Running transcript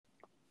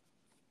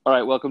All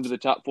right, welcome to the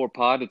Top Four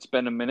Pod. It's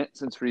been a minute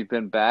since we've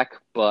been back,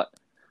 but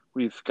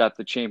we've got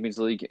the Champions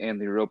League and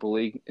the Europa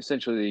League,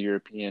 essentially the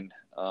European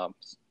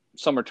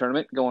summer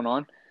tournament going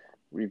on.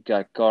 We've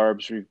got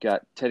Garbs, we've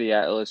got Teddy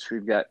Atlas,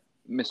 we've got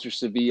Mr.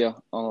 Sevilla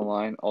on the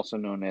line, also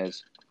known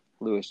as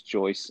Lewis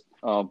Joyce.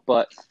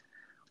 But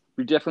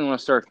we definitely want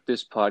to start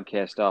this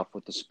podcast off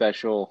with a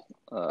special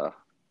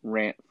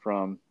rant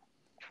from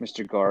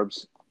Mr.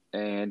 Garbs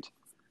and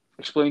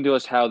explain to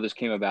us how this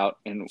came about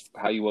and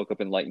how you woke up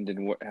enlightened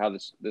and how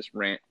this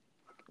rant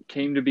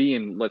came to be,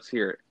 and let's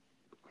hear it.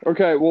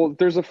 Okay, well,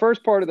 there's a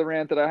first part of the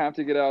rant that I have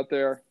to get out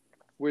there,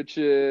 which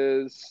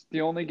is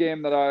the only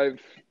game that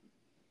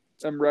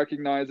am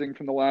recognizing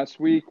from the last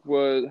week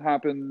what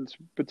happened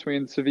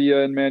between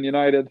Sevilla and Man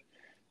United.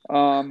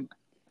 And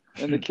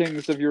the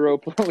Kings of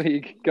Europa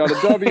League got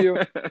a W.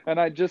 And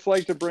I'd just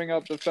like to bring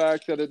up the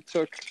fact that it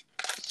took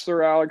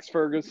Sir Alex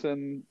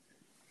Ferguson,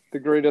 the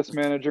greatest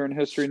manager in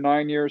history,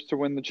 9 years to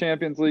win the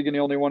Champions League, and he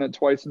only won it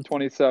twice in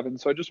 27.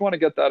 So I just want to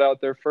get that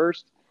out there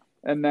first.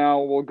 And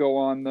now we'll go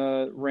on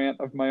the rant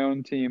of my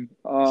own team.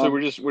 So we're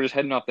just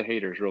heading off the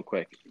haters real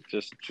quick.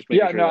 Just making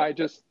Yeah, sure no,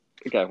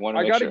 okay. Want to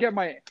I make got sure.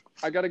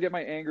 to get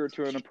my anger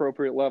to an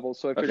appropriate level.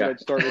 So I figured I'd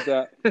start with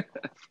that.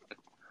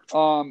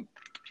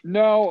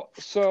 No,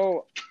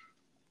 so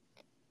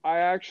I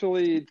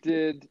actually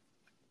did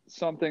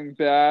something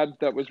bad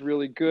that was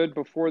really good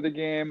before the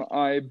game.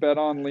 I bet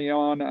on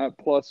Lyon at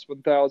plus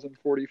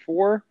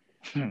 1,044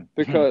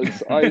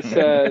 because I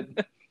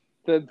said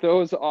that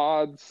those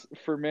odds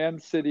for Man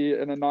City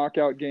in a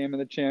knockout game in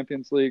the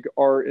Champions League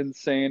are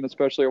insane,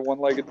 especially a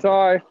one-legged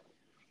tie.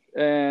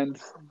 And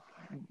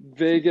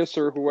Vegas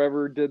or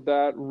whoever did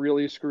that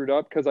really screwed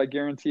up because I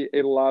guarantee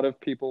a lot of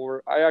people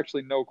were. I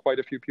actually know quite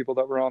a few people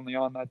that were on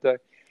Lyon that day.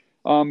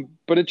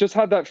 But it just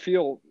had that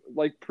feel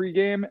like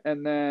pregame,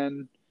 and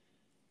then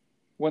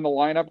when the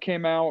lineup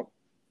came out,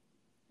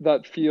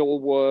 that feel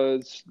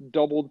was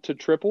doubled to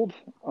tripled.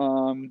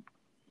 And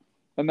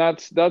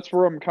that's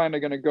where I'm kind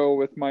of going to go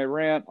with my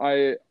rant.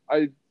 I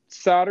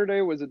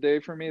Saturday was a day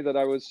for me that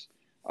I was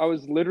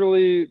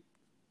literally,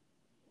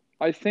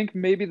 I think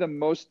maybe the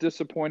most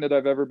disappointed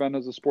I've ever been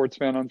as a sports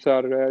fan on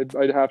Saturday.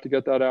 I'd have to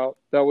get that out.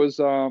 That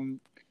was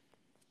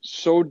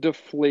so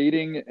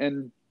deflating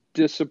and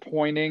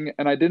disappointing,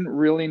 and I didn't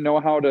really know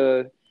how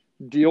to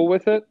deal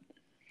with it.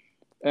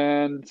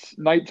 And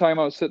nighttime,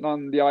 I was sitting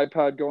on the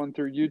iPad going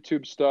through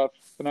YouTube stuff,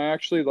 and I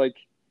actually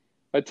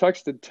I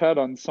texted Ted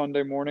on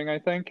Sunday morning, I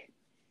think,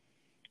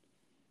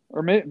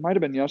 or it might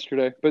have been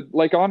yesterday. But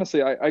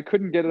honestly, I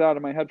couldn't get it out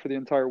of my head for the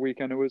entire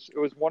weekend. It was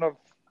one of,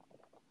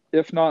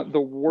 if not the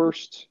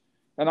worst.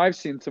 And I've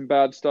seen some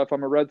bad stuff.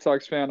 I'm a Red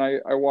Sox fan. I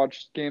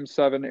watched Game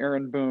 7,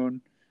 Aaron Boone.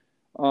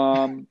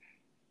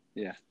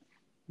 Yeah.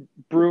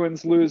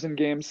 Bruins lose in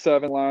Game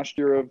 7 last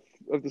year of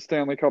the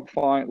Stanley Cup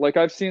final.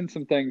 I've seen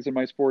some things in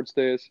my sports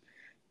days,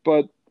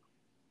 but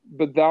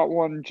that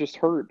one just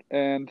hurt,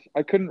 and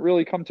I couldn't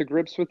really come to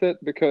grips with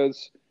it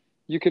because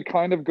you could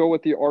kind of go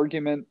with the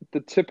argument,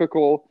 the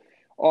typical,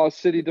 "Oh,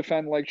 City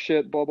defend like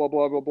shit," blah blah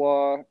blah blah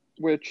blah,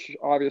 which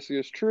obviously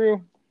is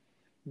true,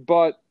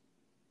 but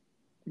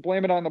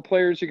blame it on the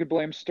players. You could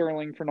blame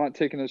Sterling for not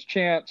taking his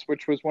chance,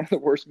 which was one of the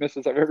worst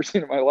misses I've ever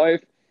seen in my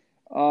life.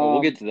 Well,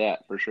 we'll get to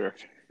that for sure.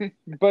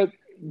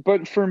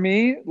 But for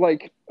me,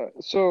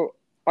 so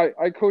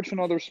I coach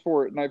another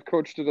sport, and I've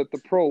coached it at the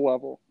pro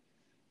level.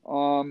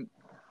 And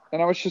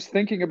I was just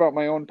thinking about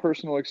my own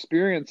personal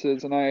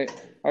experiences, and I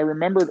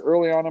remembered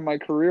early on in my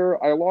career,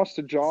 I lost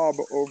a job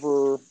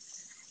over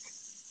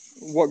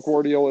what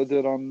Guardiola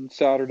did on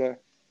Saturday.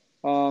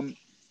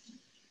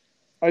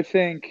 I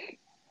think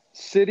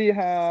City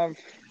have,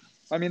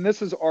 I mean,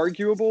 this is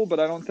arguable, but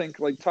I don't think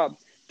top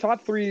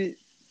three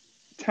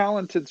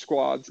talented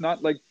squads, not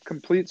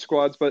complete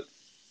squads, but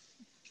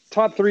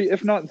top three,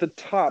 if not the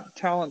top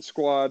talent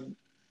squad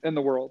in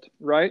the world,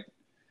 right?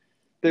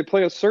 They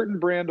play a certain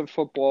brand of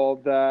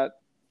football that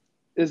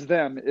is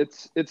them.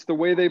 It's the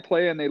way they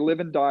play, and they live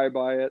and die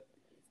by it.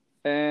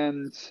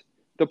 And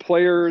the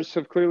players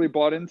have clearly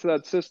bought into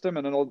that system.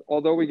 And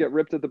although we get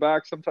ripped at the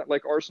back sometimes,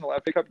 like Arsenal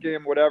FA Cup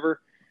game,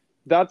 whatever,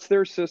 that's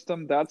their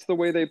system. That's the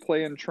way they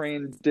play and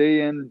train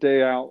day in,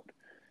 day out.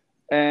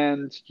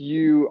 And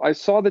I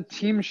saw the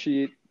team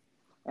sheet,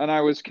 and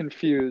I was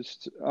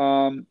confused.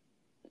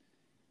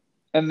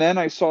 And then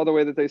I saw the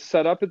way that they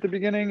set up at the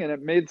beginning, and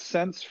it made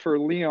sense for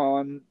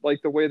Lyon,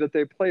 the way that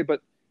they play.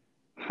 But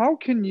how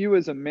can you,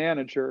 as a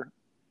manager,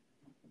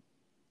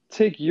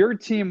 take your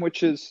team,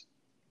 which is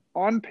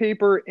on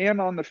paper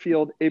and on the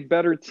field a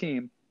better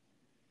team,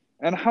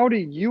 and how do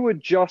you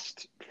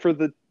adjust for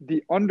the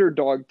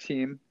underdog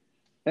team,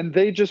 and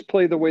they just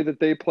play the way that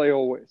they play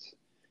always?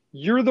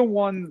 You're the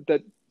one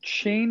that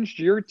changed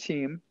your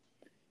team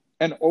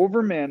and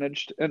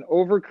overmanaged and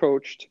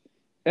overcoached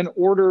in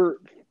order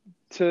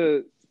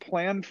to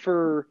plan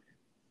for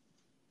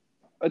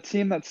a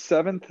team that's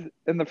seventh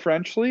in the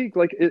French league.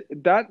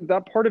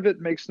 That part of it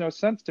makes no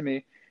sense to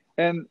me.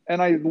 And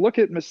I look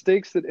at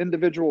mistakes that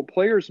individual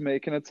players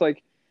make, and it's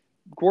like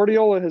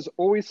Guardiola has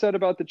always said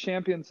about the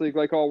Champions League,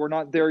 oh, we're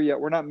not there yet.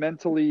 We're not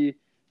mentally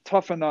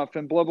tough enough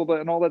and blah, blah, blah,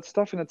 and all that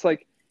stuff. And it's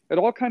like, it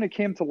all kind of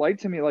came to light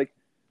to me like,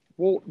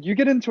 well, you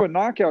get into a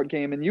knockout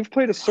game and you've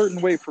played a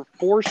certain way for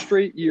 4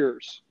 straight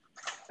years.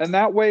 And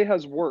that way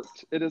has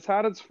worked. It has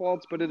had its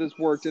faults, but it has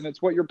worked. And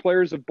it's what your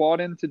players have bought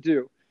in to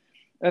do.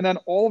 And then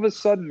all of a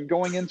sudden,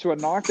 going into a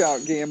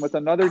knockout game with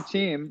another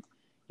team,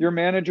 your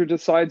manager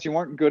decides you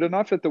aren't good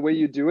enough at the way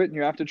you do it, and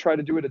you have to try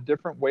to do it a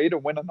different way to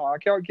win a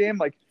knockout game.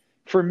 Like,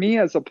 for me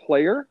as a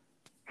player,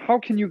 how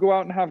can you go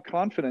out and have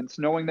confidence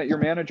knowing that your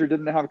manager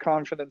didn't have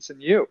confidence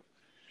in you?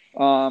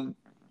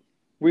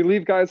 We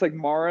leave guys like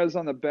Mahrez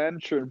on the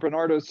bench or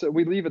Bernardo. So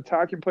we leave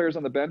attacking players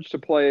on the bench to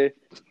play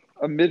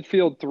a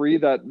midfield three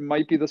that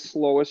might be the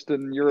slowest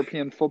in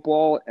European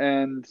football.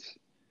 And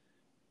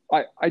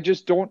I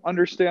just don't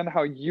understand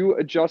how you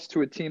adjust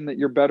to a team that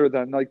you're better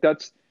than. Like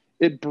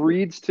it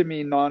breeds to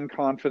me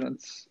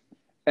non-confidence.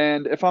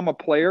 And if I'm a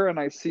player and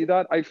I see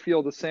that, I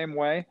feel the same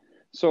way.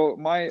 So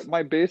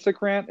my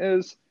basic rant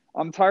is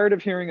I'm tired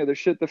of hearing of the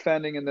shit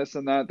defending and this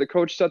and that. The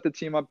coach set the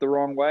team up the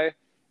wrong way,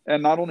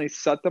 and not only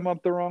set them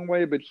up the wrong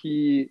way, but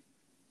he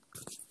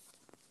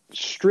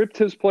stripped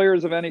his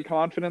players of any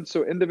confidence.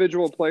 So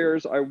individual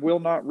players, I will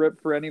not rip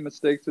for any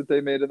mistakes that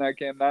they made in that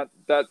game.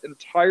 That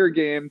entire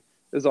game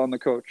is on the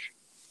coach.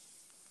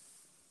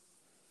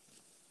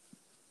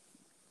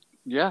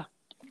 Yeah,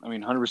 I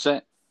mean,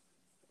 100%.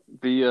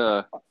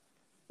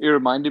 It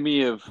reminded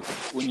me of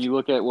when you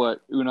look at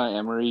what Unai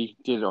Emery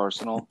did at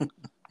Arsenal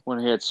when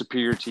he had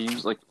superior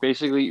teams. Like,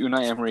 basically,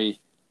 Unai Emery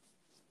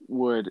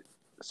would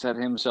set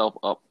his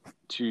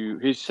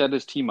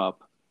team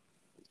up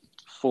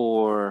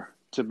to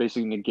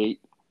basically negate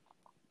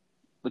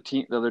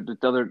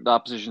the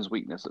opposition's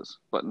weaknesses.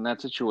 But in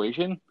that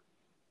situation,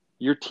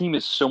 your team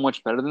is so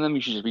much better than them,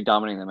 you should just be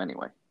dominating them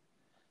anyway.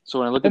 So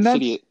when I look at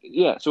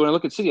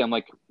City, I'm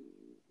like,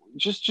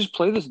 just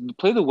play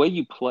the way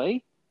you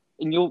play,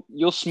 and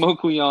you'll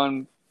smoke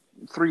Leon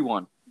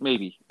 3-1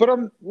 maybe. But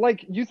I'm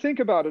like, you think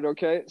about it,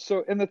 okay?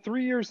 So in the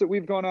 3 years that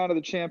we've gone out of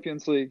the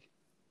Champions League,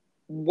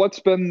 what's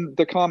been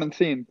the common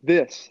theme?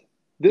 This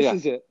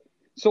is it.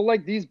 So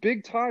like these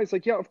big ties,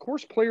 like, yeah, of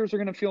course players are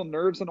going to feel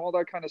nerves and all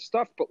that kind of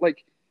stuff. But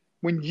like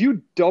when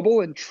you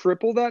double and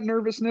triple that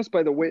nervousness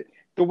by the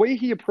way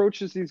he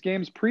approaches these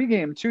games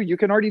pregame too, you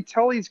can already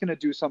tell he's going to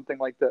do something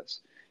like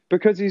this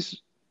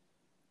because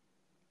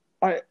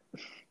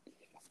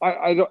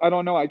I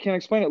don't know. I can't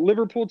explain it.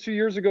 Liverpool 2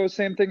 years ago,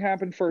 same thing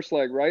happened first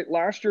leg, right?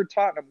 Last year,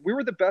 Tottenham, we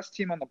were the best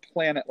team on the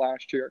planet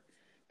last year.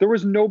 There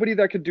was nobody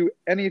that could do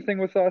anything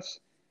with us.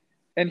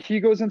 And he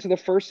goes into the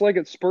first leg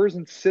at Spurs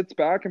and sits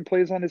back and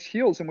plays on his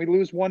heels. And we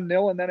lose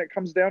 1-0, and then it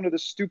comes down to the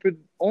stupid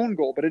own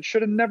goal. But it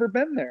should have never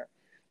been there.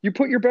 You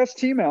put your best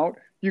team out.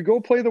 You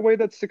go play the way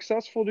that's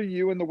successful to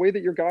you and the way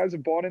that your guys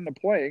have bought into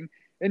playing.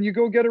 And you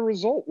go get a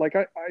result. Like,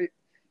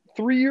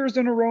 3 years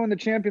in a row in the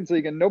Champions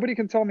League, and nobody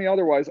can tell me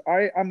otherwise.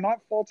 I'm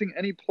not faulting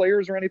any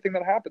players or anything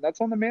that happened.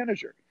 That's on the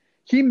manager.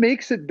 He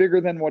makes it bigger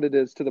than what it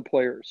is to the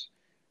players.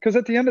 Because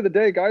at the end of the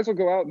day, guys will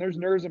go out and there's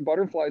nerves and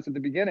butterflies at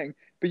the beginning,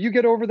 but you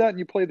get over that and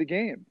you play the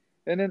game.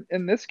 And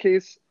in this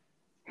case,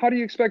 how do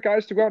you expect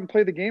guys to go out and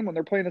play the game when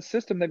they're playing a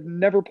system they've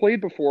never played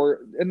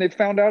before and they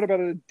found out about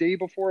it a day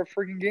before a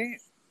frigging game?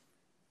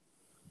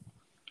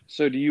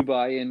 So do you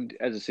buy in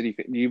as a City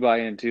fan? Do you buy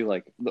into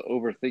like the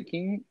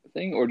overthinking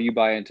thing, or do you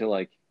buy into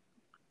like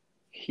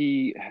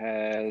he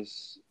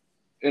has?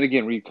 And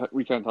again, we kind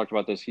of talked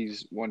about this.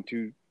 He's won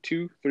three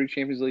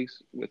Champions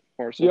Leagues with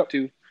Barca. Yep.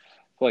 Two.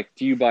 Like,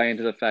 do you buy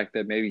into the fact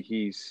that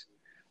maybe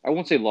I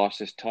won't say lost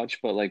his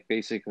touch, but like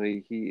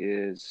basically he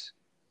is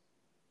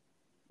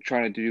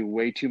trying to do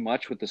way too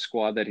much with the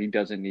squad that he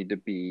doesn't need to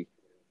be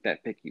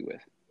that picky with?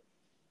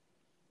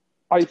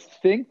 I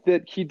think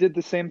that he did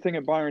the same thing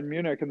at Bayern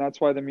Munich, and that's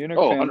why the Munich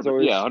fans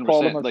always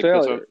call him a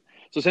failure.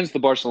 So since the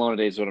Barcelona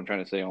days, what I'm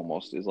trying to say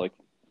almost is like,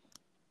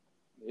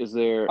 I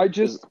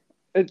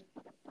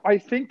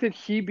think that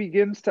he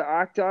begins to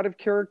act out of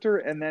character,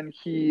 and then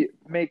he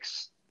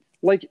makes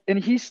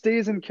and he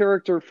stays in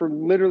character for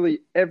literally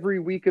every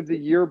week of the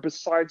year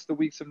besides the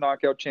weeks of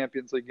knockout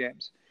Champions League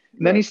games.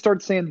 And then he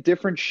starts saying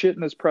different shit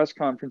in his press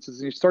conferences,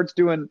 and he starts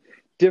doing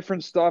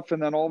different stuff, and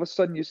then all of a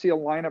sudden you see a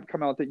lineup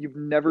come out that you've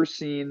never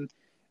seen.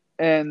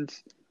 And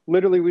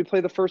literally we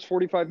play the first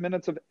 45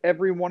 minutes of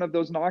every one of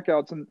those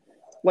knockouts. And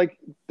like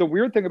the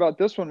weird thing about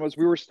this one was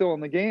we were still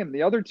in the game.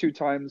 The other two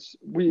times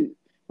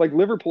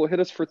Liverpool hit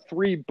us for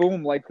 3,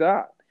 boom, like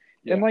that.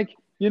 Yeah. And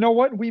you know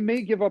what? We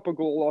may give up a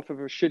goal off of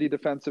a shitty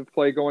defensive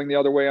play going the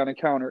other way on a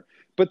counter.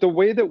 But the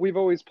way that we've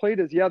always played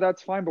is, yeah,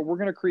 that's fine, but we're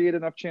going to create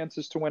enough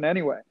chances to win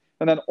anyway.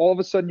 And then all of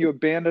a sudden you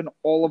abandon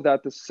all of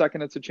that the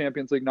second it's a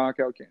Champions League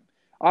knockout game.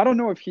 I don't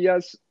know if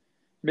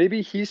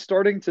maybe he's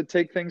starting to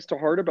take things to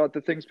heart about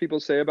the things people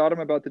say about him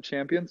about the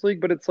Champions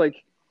League, but it's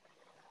like,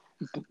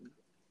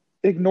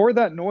 ignore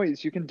that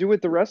noise. You can do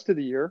it the rest of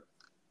the year.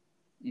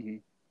 Mm-hmm.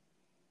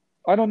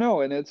 I don't know.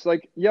 And it's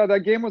like, yeah,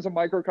 that game was a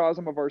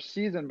microcosm of our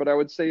season, but I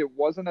would say it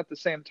wasn't at the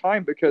same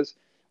time because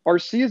our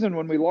season,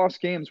 when we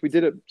lost games, we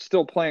did it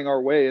still playing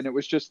our way. And it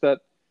was just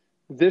that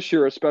this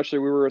year, especially,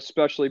 we were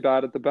especially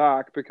bad at the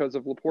back because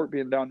of Laporte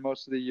being down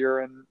most of the year.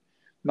 And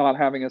not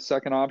having a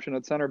second option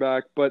at center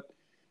back. But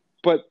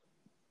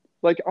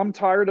like I'm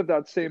tired of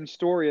that same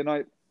story, and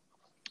I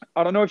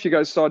don't know if you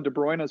guys saw De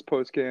Bruyne's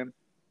post game,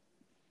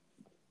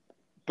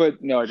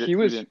 but No, I did.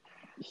 We didn't.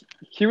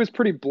 he was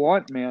pretty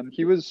blunt, man.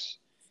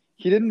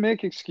 He didn't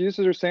make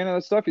excuses or say any of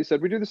that stuff. He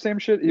said we do the same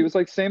shit. He was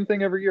like same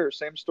thing every year,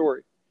 same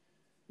story.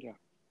 Yeah.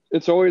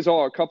 It's always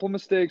a couple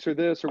mistakes or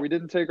this or we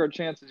didn't take our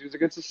chances. He was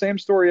like it's the same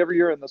story every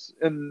year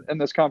in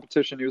this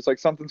competition. He was like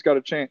something's got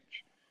to change.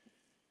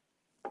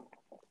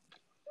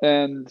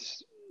 And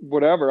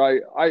whatever.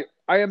 I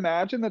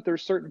imagine that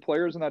there's certain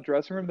players in that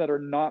dressing room that are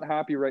not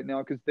happy right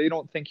now because they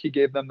don't think he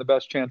gave them the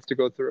best chance to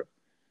go through.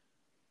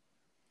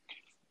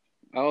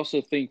 I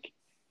also think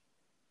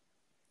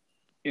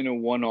in a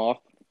one-off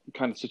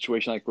kind of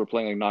situation, like we're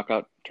playing a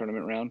knockout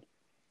tournament round,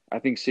 I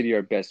think City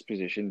are best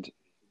positioned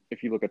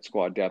if you look at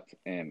squad depth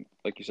and,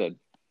 like you said,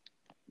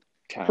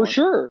 For talent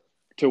sure.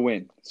 to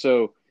win.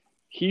 So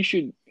he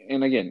should,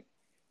 and again,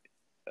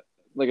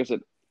 like I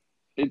said,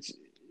 it's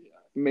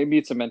maybe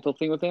it's a mental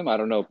thing with him. I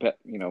don't know.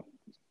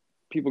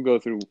 People go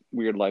through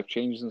weird life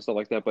changes and stuff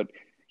like that, but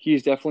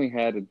he's definitely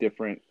had a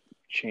different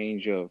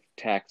change of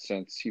tact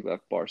since he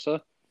left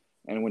Barca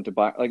and went to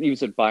Bayern. Like even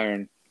said,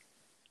 Bayern,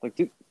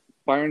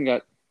 Bayern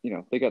got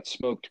they got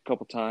smoked a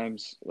couple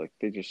times. Like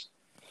they just,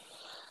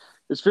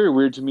 it's very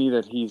weird to me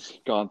that he's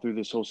gone through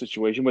this whole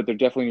situation. But there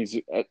definitely needs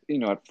at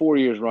 4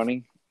 years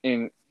running,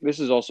 and this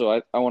is also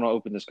I want to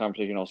open this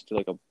conversation also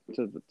to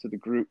to the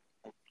group.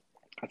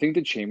 I think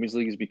the Champions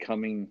League is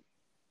becoming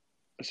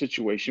a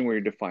situation where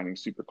you're defining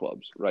super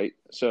clubs, right?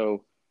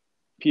 So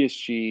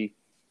PSG,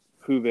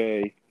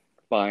 Juve,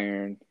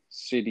 Bayern,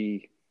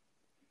 City,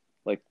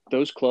 like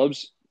those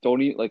clubs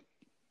don't even like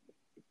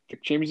the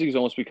Champions League is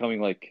almost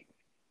becoming like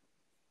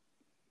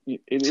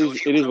it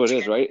is what it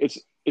is, right?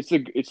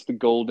 It's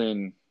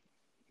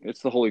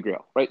the holy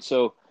grail, right?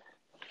 So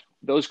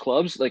those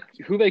clubs like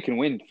Juve can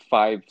win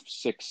 5,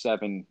 6,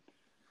 7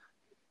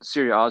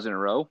 Serie A's in a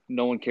row.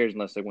 No one cares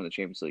unless they win the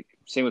Champions League.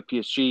 Same with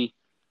PSG,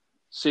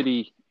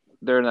 City.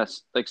 They're in that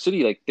like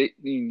City. Like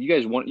you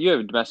guys won. You have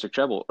a domestic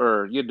treble,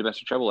 or you had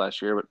domestic treble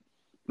last year, but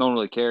no one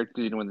really cared because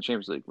you didn't win the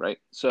Champions League, right?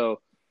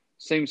 So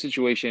same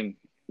situation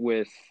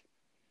with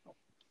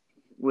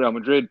Real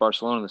Madrid,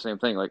 Barcelona, the same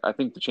thing. Like I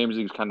think the Champions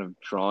League is kind of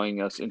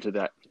drawing us into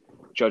that,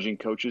 judging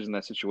coaches in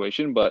that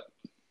situation. But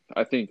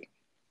I think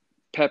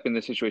Pep in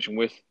this situation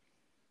with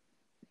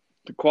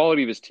the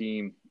quality of his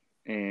team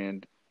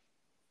and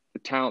the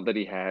talent that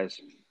he has,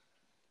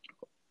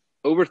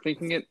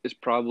 overthinking it is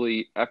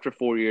probably after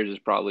 4 years is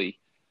probably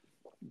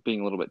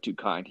being a little bit too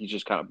kind. He's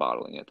just kind of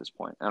bottling it at this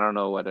point. I don't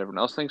know what everyone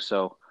else thinks.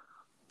 So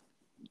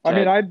I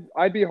mean, Ted,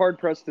 I'd be hard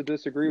pressed to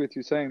disagree with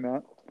you saying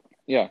that.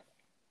 yeah,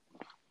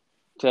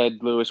 Ted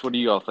Lewis, what do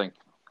you all think?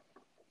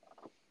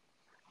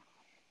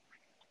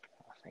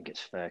 I think it's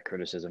fair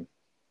criticism.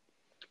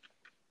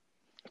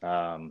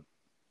 But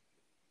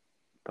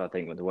I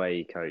think with the way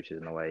he coaches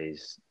and the way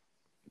he's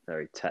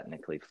very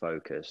technically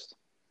focused,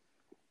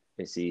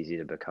 it's easy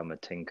to become a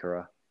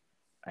tinkerer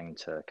and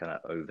to kind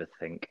of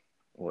overthink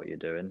what you're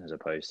doing as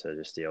opposed to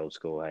just the old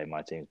school, hey,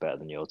 my team's better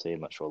than your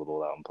team, let's roll the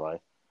ball out and play.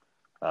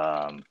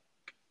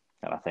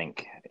 And I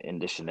think in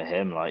addition to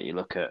him, like you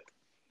look at,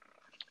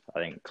 I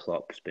think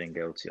Klopp's been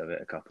guilty of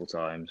it a couple of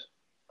times,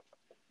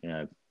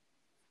 in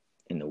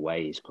the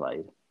way he's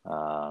played,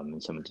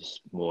 and some of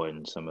just more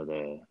in some of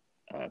the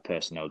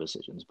personnel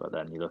decisions. But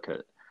then you look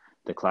at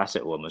the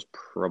classic one was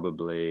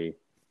probably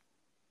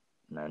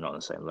no, not on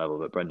the same level,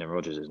 but Brendan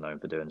Rodgers is known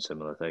for doing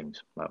similar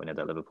things. Like when he had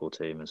that Liverpool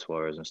team and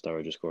Suarez and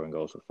Sturridge scoring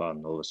goals for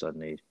fun, all of a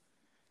sudden he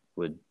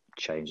would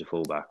change the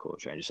fullback or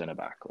change the centre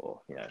back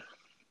or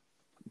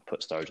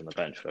put Sturridge on the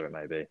bench, whatever it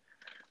may be.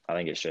 I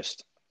think it's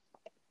just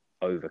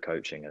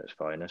overcoaching at its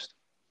finest.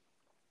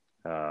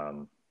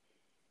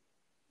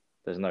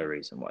 There's no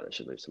reason why they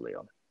should lose to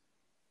Leon.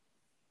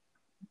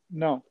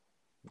 No.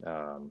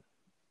 I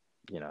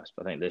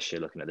think this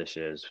year, looking at this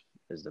year,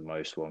 is the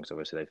most one because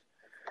obviously they've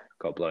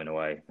got blown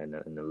away in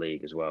the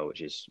league as well,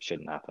 which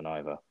shouldn't happen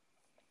either.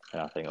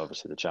 And I think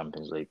obviously the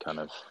Champions League kind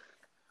of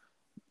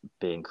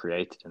being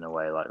created in a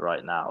way like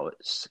right now,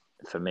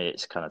 for me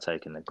it's kind of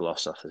taking the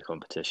gloss off the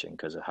competition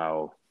because of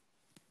how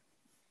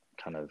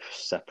kind of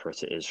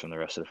separate it is from the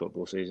rest of the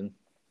football season.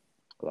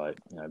 Like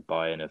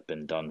Bayern have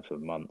been done for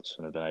months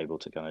and have been able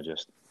to kind of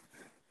just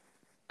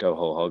go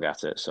whole hog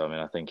at it. So I mean,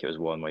 I think it was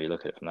one where you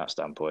look at it from that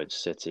standpoint.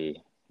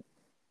 City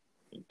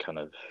kind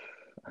of,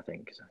 I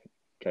think,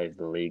 gave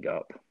the league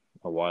up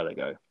a while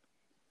ago.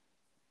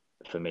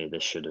 For me,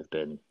 this should have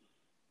been.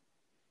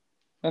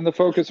 And the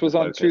focus was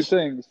on two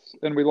things,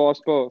 and we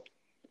lost both.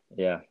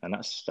 Yeah, and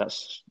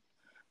that's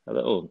a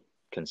little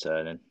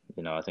concerning.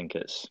 I think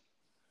it's,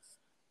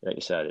 like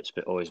you said,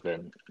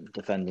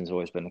 defending's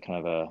always been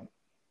kind of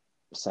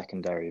a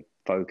secondary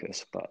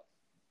focus, but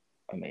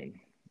I mean,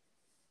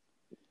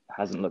 it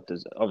hasn't looked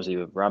as obviously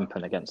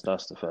rampant against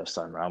us the first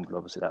time round, but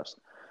obviously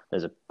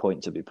there's a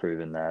point to be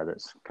proven there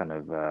that's kind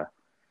of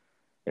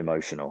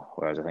emotional.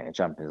 Whereas I think the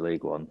Champions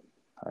League one,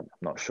 I'm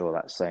not sure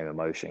that same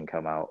emotion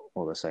came out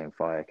or the same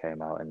fire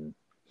came out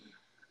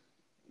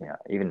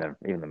even the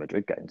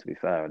Madrid game, to be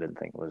fair, I didn't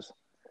think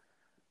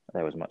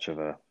there was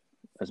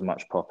as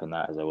much pop in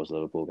that as there was the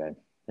Liverpool game,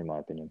 in my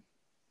opinion.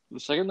 The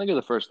second leg or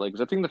the first leg?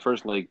 Because I think the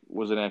first leg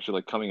wasn't actually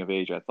like coming of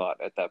age. I thought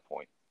at that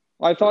point.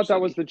 I thought that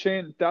City. was the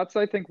chain. That's,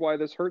 I think, why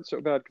this hurt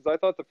so bad, because I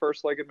thought the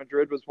first leg in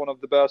Madrid was one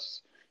of the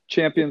best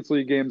Champions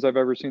League games I've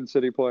ever seen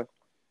City play.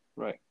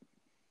 Right.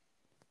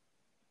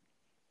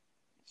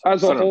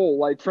 As a whole,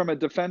 like from a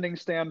defending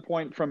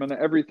standpoint, from an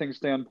everything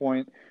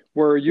standpoint,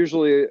 where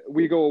usually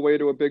we go away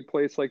to a big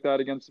place like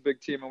that against a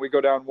big team and we go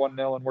down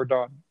 1-0 and we're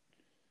done.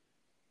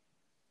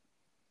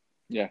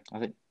 Yeah, I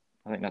think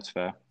that's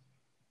fair.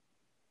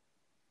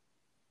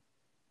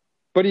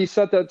 But he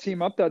set that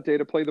team up that day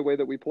to play the way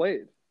that we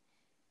played.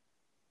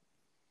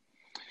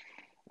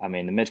 I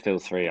mean, the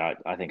midfield three, I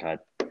think I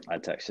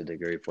texted the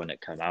group when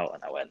it came out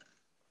and I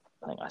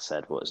think I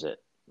said, what was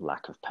it?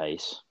 Lack of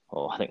pace,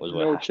 or I think it was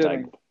No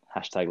kidding.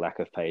 hashtag lack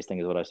of pace, I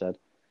think is what I said.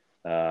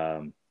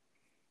 And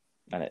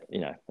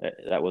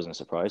that wasn't a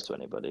surprise to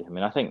anybody. I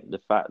mean, I think the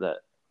fact that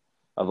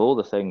of all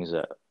the things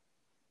that,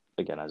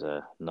 again, as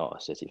not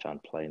a City fan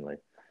plainly,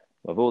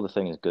 of all the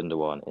things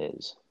Gundogan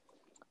is,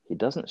 he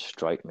doesn't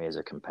strike me as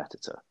a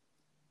competitor.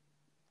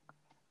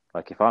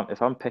 Like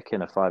if I'm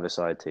picking a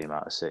five-a-side team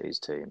out of City's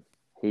team,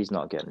 he's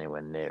not getting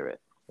anywhere near it.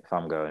 If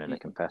I'm going in a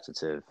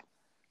competitive,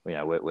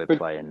 we're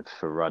playing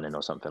for running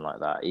or something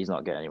like that, he's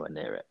not getting anywhere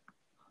near it.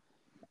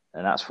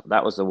 And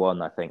that was the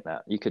one I think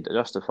that you could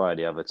justify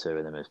the other two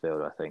in the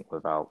midfield, I think,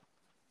 without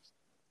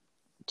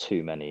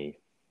too many,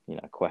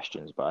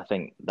 questions. But I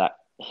think that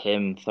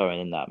him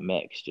throwing in that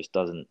mix just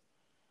doesn't.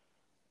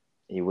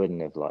 He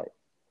wouldn't have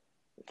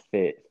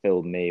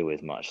filled me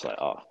with much like,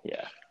 oh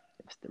yeah,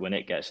 when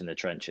it gets in the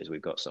trenches,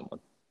 we've got someone.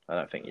 I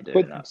don't think you do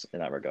in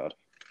that regard.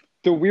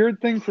 The weird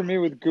thing for me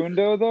with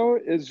Gundo, though,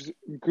 is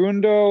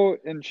Gundo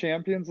in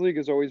Champions League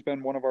has always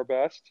been one of our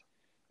best.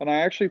 And I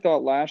actually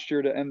thought last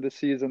year to end the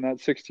season, that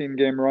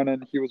 16-game run,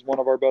 and he was one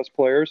of our best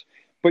players.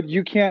 But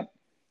you can't,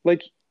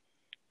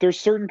 there's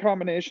certain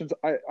combinations.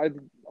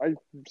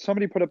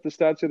 Somebody put up the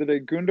stats the other day.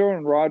 Gundo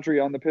and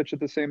Rodri on the pitch at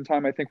the same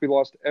time, I think we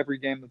lost every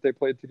game that they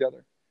played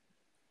together.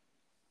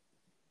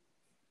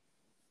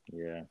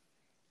 Yeah.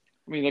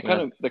 I mean,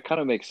 that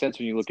kind of makes sense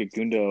when you look at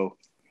Gundo.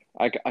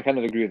 I kind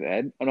of agree with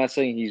Ed. I'm not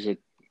saying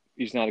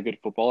he's not a good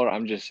footballer.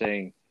 I'm just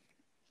saying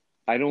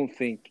I don't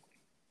think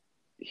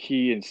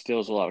he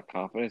instills a lot of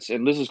confidence.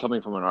 And this is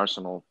coming from an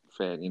Arsenal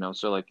fan,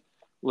 So,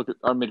 look at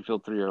our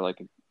midfield three are like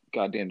a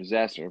goddamn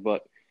disaster.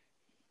 But,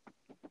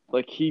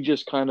 he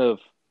just kind of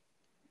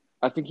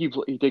 – I think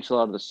he takes a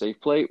lot of the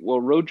safe play.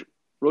 Well,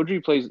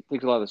 Rodri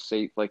takes a lot of the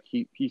safe.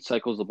 He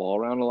cycles the ball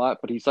around a lot,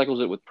 but he cycles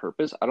it with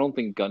purpose. I don't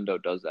think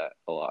Gundo does that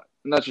a lot.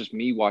 And that's just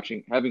me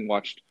having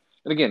watched –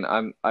 and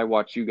again, I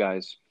watch you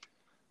guys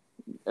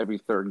every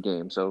third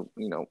game, so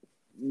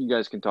you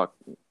guys can talk.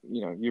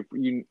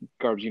 You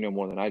Garbs,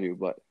 more than I do,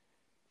 but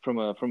from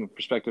a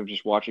perspective of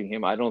just watching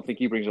him, I don't think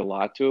he brings a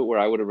lot to it. Where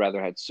I would have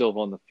rather had Silva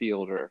on the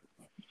field or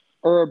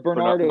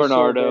Bernardo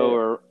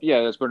Silva.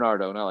 That's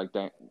Bernardo, not like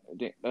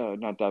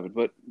not David,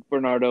 but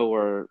Bernardo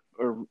or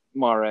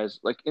Mahrez.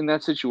 In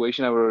that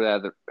situation, I would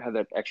have rather had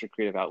that extra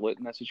creative outlet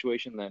in that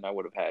situation than I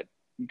would have had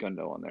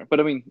Gundo on there. But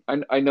I mean,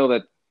 I know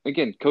that.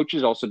 Again,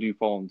 coaches also do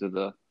fall into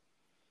the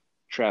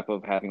trap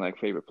of having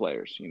favorite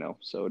players,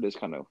 so it is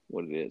kind of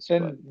what it is.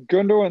 And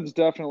Gundogan's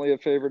definitely a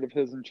favorite of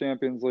his in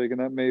Champions League, and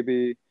that may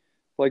be,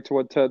 to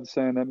what Ted's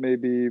saying, that may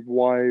be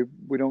why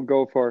we don't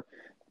go far.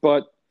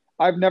 But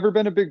I've never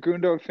been a big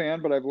Gundo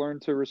fan, but I've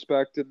learned to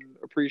respect and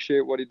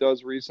appreciate what he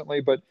does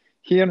recently. But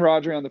he and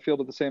Rodri on the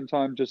field at the same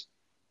time just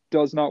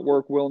does not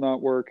work, will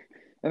not work.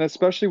 And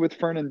especially with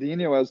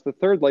Fernandinho as the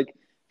third,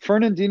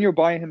 Fernandinho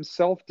by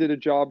himself did a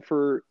job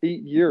for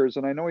 8 years,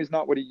 and I know he's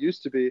not what he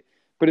used to be,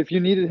 but if you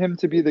needed him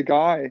to be the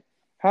guy,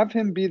 have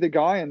him be the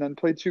guy and then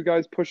play two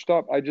guys pushed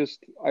up.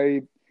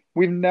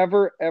 We've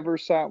never, ever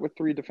sat with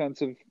three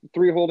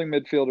holding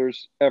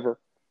midfielders ever.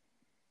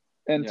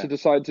 And to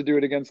decide to do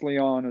it against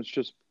Lyon is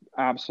just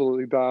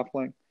absolutely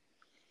baffling.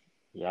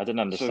 Yeah, I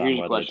didn't understand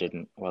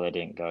why they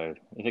didn't go.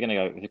 If you're going to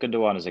go, if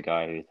Gundogan is a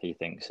guy who he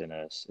thinks in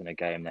a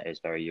game that is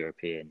very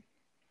European,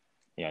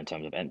 in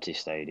terms of empty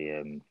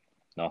stadium,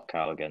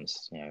 knockout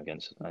against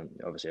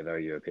obviously a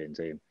very European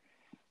team,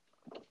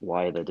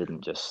 why they didn't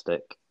just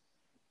stick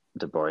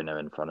De Bruyne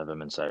in front of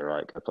him and say,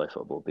 right, go play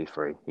football, be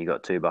free. You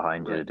got two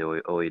behind you to do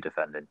all your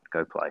defending,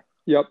 go play.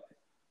 Yep.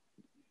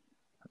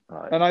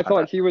 Right. And I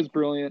thought he was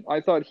brilliant. I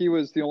thought he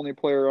was the only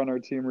player on our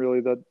team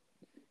really that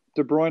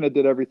De Bruyne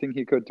did everything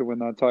he could to win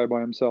that tie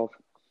by himself.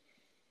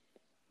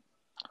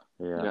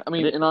 Yeah. I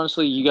mean, and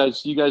honestly, you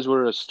guys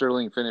were a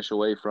sterling finish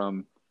away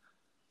from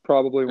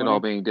probably it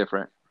all being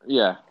different.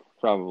 Yeah,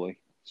 probably.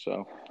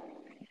 So,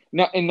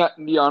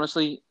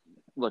 honestly,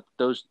 look,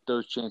 those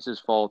chances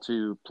fall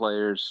to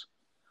players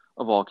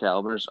of all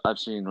calibers. I've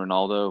seen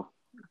Ronaldo,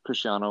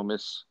 Cristiano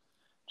miss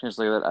chances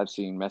like that. I've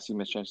seen Messi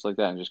miss chances like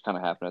that, and just kind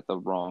of happen at the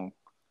wrong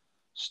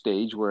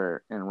stage in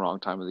wrong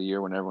time of the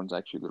year when everyone's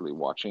actually literally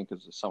watching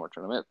because it's a summer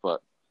tournament.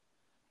 But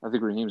I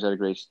think Raheem's had a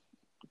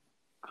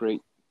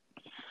great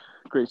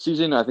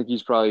season. I think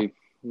he's probably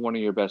one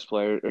of your best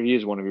players, or he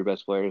is one of your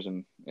best players,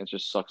 and it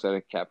just sucks that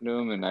it happened to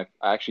him. And I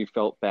actually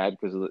felt bad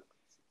because it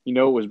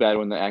was bad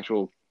when the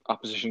actual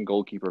opposition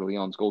goalkeeper,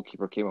 Leon's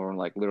goalkeeper, came over and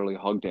like literally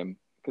hugged him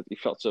because he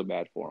felt so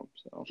bad for him.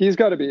 So He's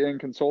got to be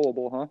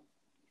inconsolable, huh?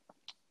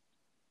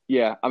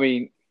 yeah, I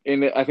mean,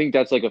 and I think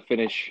that's like a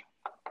finish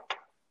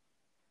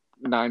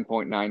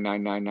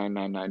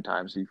 9.999999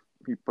 times he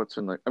puts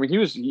in I mean, he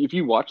was, if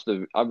you watch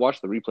I've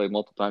watched the replay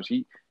multiple times.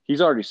 He's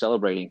already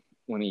celebrating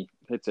when he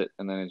hits it,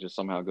 and then it just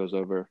somehow goes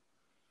over.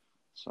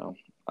 So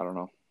I don't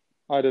know.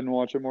 I didn't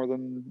watch it more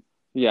than.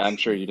 Yeah, I'm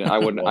sure you did. I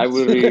wouldn't. Once.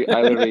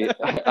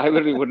 I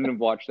literally wouldn't have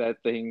watched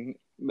that thing.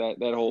 That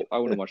whole. I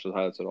wouldn't watch those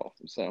highlights at all.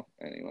 So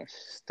anyway,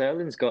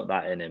 Sterling's got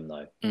that in him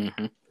though.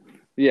 Mm-hmm.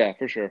 yeah,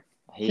 for sure.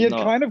 He had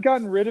kind of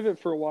gotten rid of it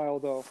for a while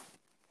though,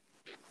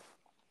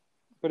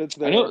 but it's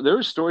there. I know there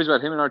were stories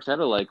about him and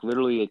Arteta like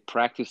literally like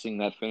practicing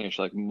that finish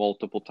like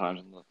multiple times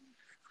on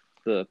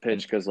the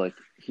pitch because like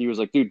he was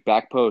like, dude,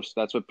 back post.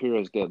 That's what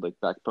Pires did. Like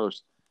back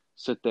post,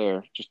 sit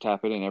there, just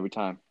tap it in every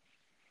time.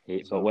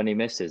 But when he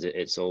misses it,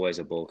 it's always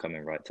a ball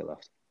coming right to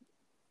left.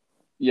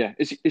 Yeah,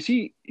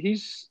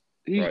 he's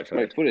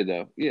right-footed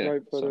though. Yeah,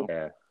 Right-footed. So.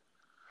 Yeah.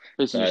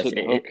 Basically just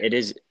hitting the hook. It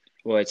is.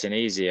 Well, it's an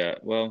easier.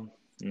 Well,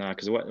 no,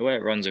 because the way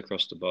it runs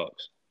across the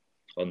box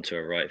onto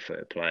a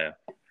right-footed player,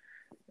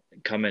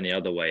 coming the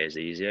other way is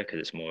easier because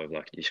it's more of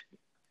like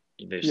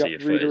you basically your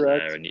foot is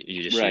there and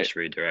you just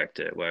redirect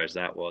it. Whereas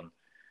that one,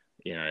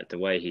 the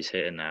way he's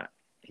hitting that,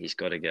 he's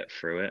got to get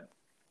through it.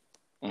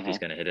 If he's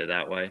going to hit it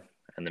that way.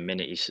 And the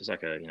minute it's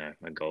like a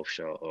golf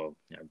shot or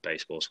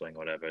baseball swing or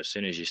whatever, as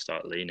soon as you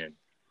start leaning,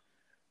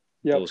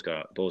 ball's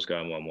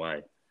going one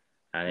way,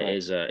 and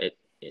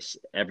it's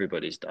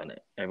everybody's done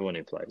it. Everyone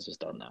who plays has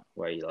done that.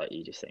 Where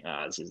you just think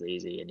this is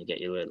easy, and you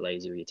get a little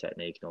lazy with your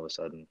technique, and all of a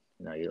sudden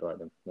you let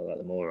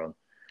the moron.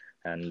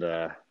 And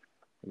I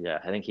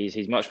think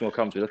he's much more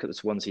comfortable. Look at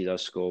the ones he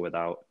does score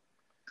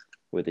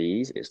with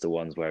ease. It's the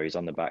ones where he's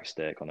on the back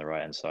stick on the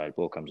right hand side,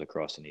 ball comes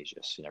across, and he's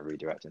just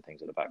redirecting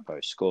things at the back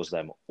post. Scores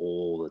them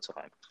all the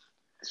time.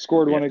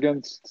 Scored one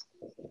against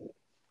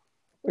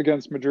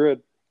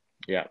Madrid.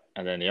 Yeah,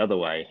 and then the other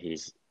way, I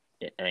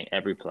think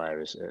every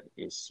player is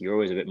you're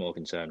always a bit more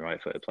concerned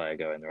right-footed player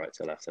going right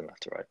to left and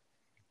left to right.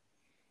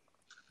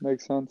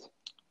 Makes sense.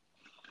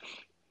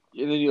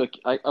 And then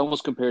I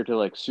almost compared to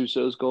like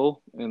Suso's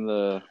goal in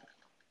the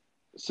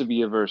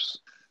Sevilla versus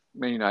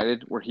Man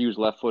United, where he was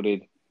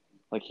left-footed.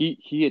 Like he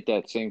hit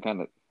that same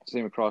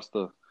across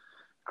the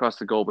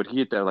goal, but he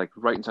hit that like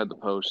right inside the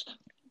post.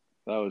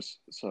 That was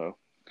so.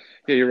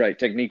 Yeah, you're right.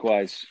 Technique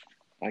wise,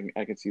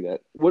 I can see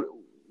that. What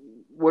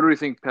do you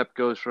think Pep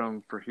goes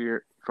from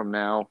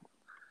now?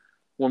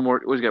 One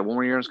more. What's he got? One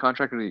more year on his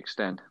contract, or do he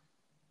extend?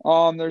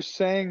 They're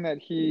saying that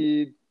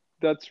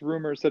that's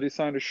rumors that he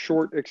signed a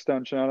short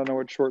extension. I don't know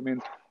what short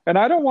means. And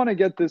I don't want to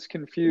get this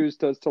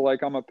confused as to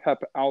like I'm a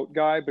Pep out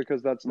guy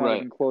because that's not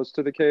even close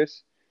to the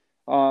case.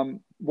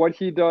 What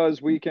he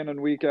does week in and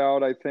week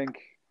out, I think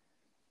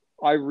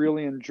I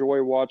really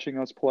enjoy watching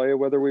us play,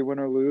 whether we win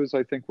or lose.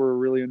 I think we're a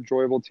really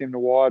enjoyable team to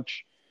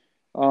watch.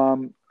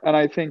 And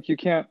I think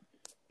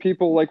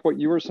people like what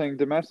you were saying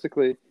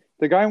domestically,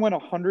 the guy went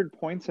 100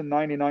 points and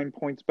 99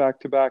 points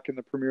back-to-back in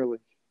the Premier League.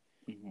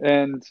 Mm-hmm.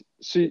 And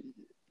see,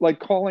 like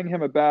calling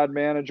him a bad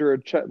manager,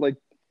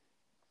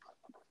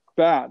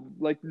 bad,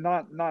 like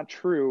not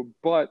true,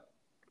 but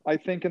I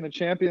think in the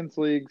Champions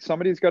League,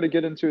 somebody's got to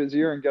get into his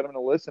ear and get him to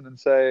listen and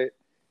say,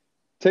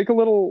 take a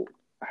little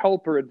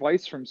help or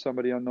advice from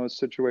somebody on those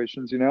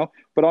situations,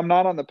 But I'm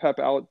not on the Pep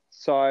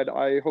outside.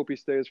 I hope he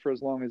stays for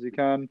as long as he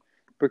can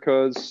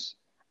because,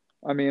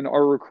 I mean,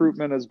 our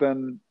recruitment has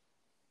been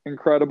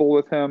incredible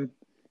with him.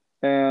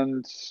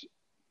 And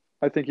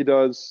I think he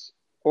does.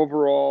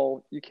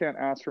 Overall, you can't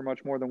ask for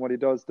much more than what he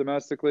does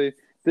domestically.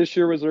 This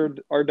year was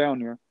our down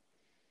year.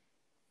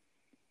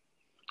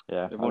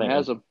 Yeah, everyone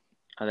has him.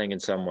 I think in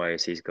some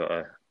ways I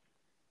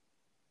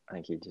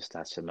think he just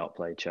has to not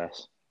play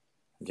chess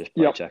and just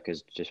play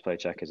checkers. Just play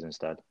checkers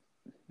instead.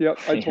 Yep,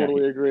 I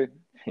totally agree.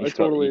 I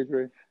totally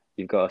agree.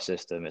 You've got a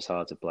system. It's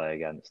hard to play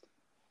against.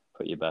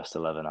 Put your best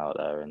 11 out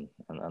there and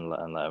let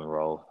them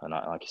roll. And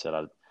like you said,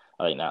 I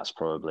think that's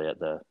probably at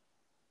the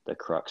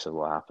crux of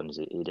what happens.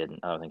 I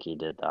don't think he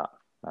did that.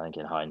 I think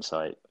in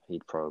hindsight,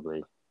 he'd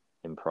probably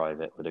in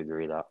private would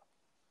agree that.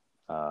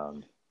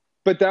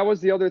 But that was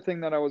the other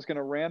thing that I was going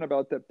to rant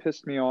about that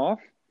pissed me off.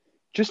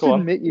 Just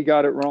admit you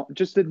got it wrong.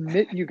 Just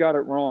admit you got it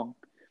wrong.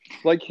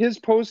 Like his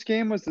post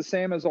game was the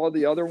same as all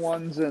the other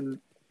ones, and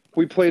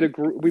we played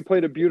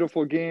a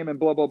beautiful game, and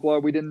blah blah blah.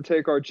 We didn't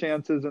take our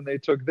chances, and they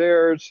took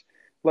theirs.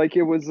 Like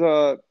it was.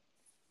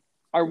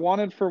 I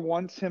wanted for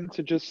once him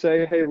to just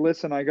say, "Hey,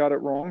 listen, I got it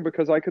wrong,"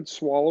 because I could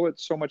swallow it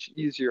so much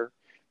easier.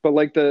 But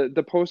like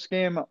the post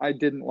game, I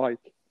didn't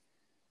like.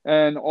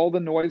 And all the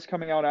noise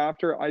coming out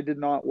after, I did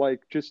not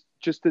like.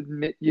 Just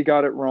admit you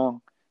got it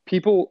wrong.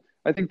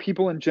 I think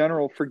people in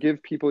general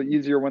forgive people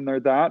easier when they're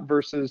that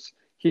versus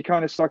he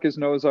kind of stuck his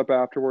nose up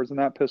afterwards, and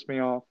that pissed me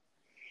off.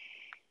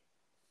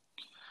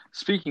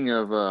 Speaking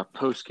of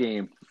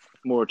post-game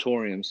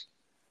moratoriums,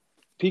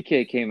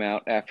 PK came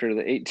out after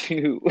the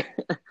 8-2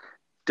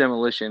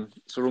 demolition.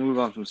 So we'll move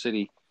on from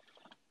City.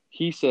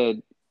 He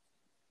said,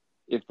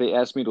 if they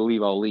ask me to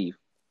leave, I'll leave.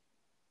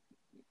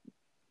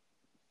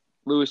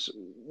 Lewis,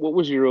 what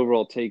was your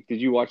overall take?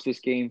 Did you watch this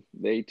game,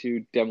 the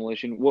 8-2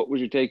 demolition? What was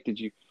your take? Did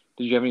you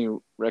have any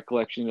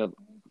recollection of?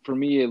 For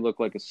me, it looked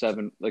like the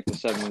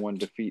 7-1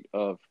 defeat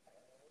of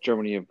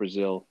Germany of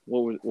Brazil.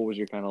 What was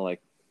your kind of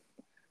like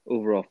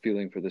overall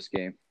feeling for this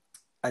game?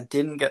 I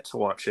didn't get to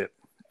watch it.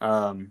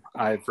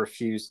 I've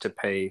refused to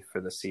pay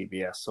for the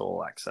CBS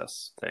All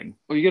Access thing.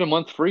 Well, you get a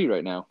month free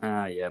right now.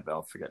 Yeah, but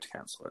I'll forget to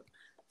cancel it.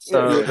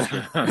 So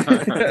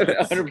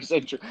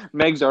 100% true.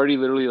 Meg's already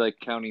literally like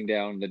counting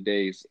down the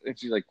days. And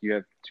she's like, you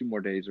have 2 more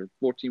days or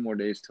 14 more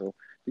days till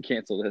you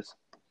cancel this.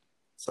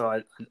 So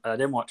I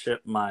didn't watch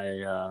it.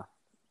 My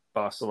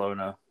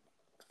Barcelona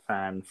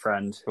fan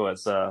friend who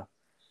was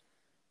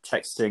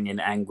texting in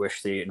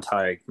anguish the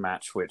entire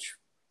match, which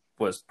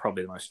was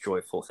probably the most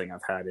joyful thing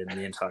I've had in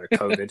the entire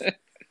COVID.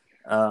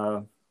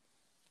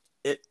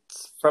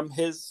 It's from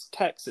his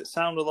text, it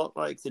sounded a lot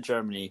like the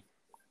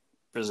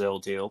Germany-Brazil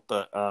deal,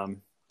 but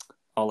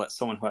I'll let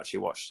someone who actually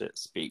watched it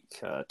speak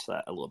to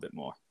that a little bit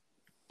more.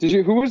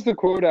 Who was the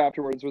quote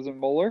afterwards? Was it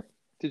Mueller?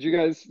 Did you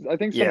guys? I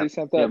think somebody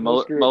sent that. Yeah,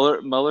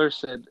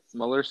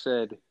 Mueller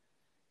said,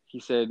 he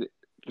said,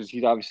 because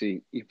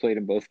he played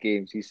in both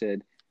games. He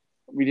said,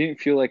 we didn't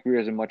feel like we were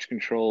as in much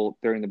control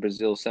during the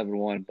Brazil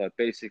 7-1, but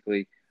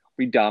basically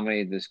we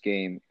dominated this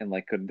game and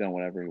like could have done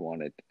whatever we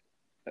wanted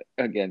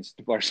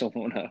against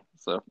Barcelona.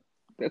 So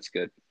that's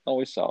good.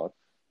 Always solid.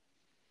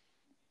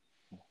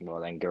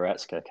 Well, then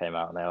Goretzka came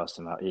out and they asked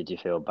him, did you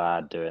feel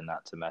bad doing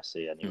that to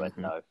Messi? And he went,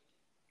 no.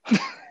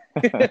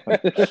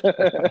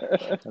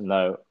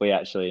 No, we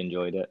actually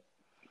enjoyed it.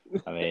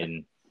 I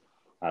mean,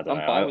 I don't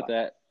know. I'm fine with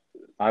that.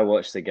 I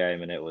watched the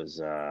game and it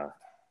was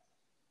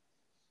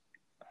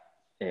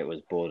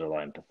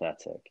borderline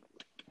pathetic.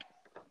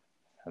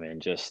 I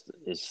mean, just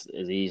as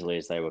easily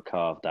as they were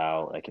carved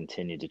out, they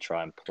continued to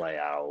try and play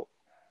out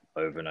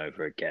over and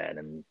over again.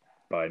 And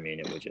Bayern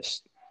Munich were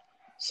just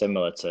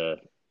similar to,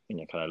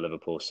 kind of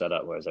Liverpool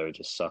setup, whereas they were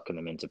just sucking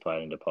them into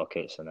playing into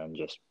pockets and then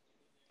just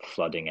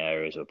flooding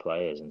areas with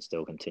players and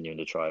still continuing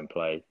to try and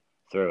play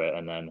through it.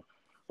 And then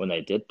when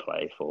they did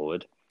play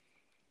forward,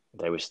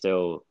 they were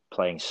still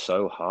playing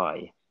so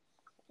high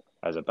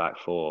as a back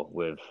four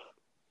with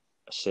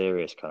a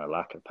serious kind of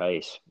lack of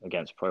pace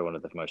against probably one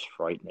of the most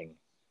frightening,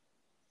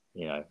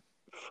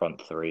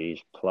 front threes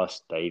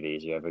plus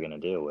Davies you're ever going to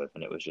deal with.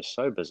 And it was just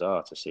so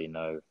bizarre to see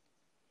no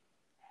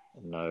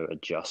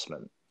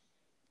adjustment,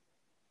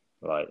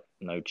 like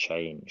no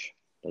change.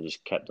 They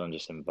just kept on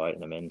just inviting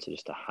them in to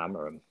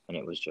hammer them. And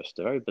it was just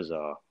very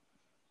bizarre.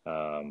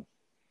 And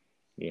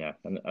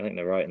I think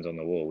the writing's on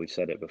the wall. We've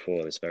said it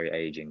before, this very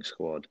aging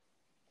squad.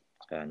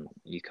 And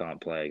you can't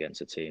play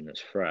against a team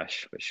that's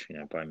fresh, which,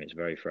 Bayern Munich is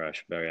very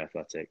fresh, very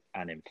athletic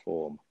and in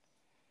form,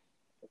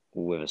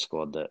 with a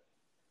squad that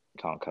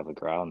can't cover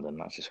ground. And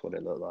that's just what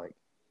it looked like.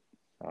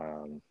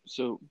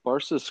 So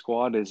Barca's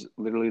squad is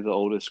literally the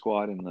oldest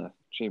squad in the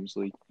Champions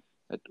League.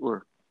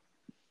 Or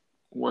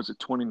was it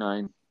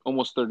 29,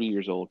 almost 30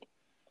 years old?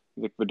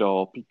 Like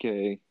Vidal,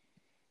 Piqué.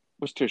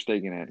 What's Ter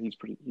Stegen at? He's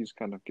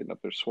kind of getting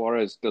up there.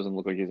 Suarez doesn't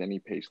look like he has any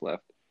pace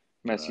left.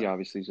 Messi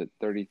obviously is at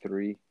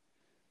 33.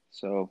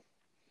 So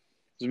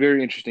it's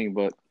very interesting,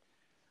 but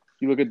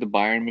you look at the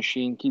Bayern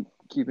machine,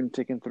 keeping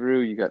ticking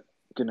through. You got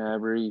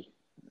Gnabry,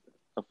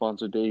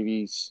 Alphonso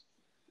Davies,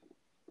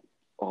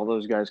 all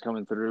those guys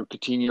coming through.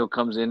 Coutinho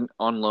comes in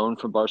on loan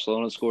from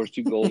Barcelona, scores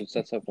 2 goals and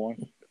sets up one.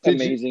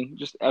 Amazing,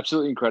 just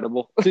absolutely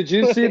incredible. Did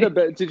you see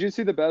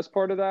the best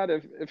part of that?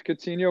 If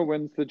Coutinho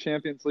wins the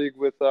Champions League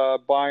with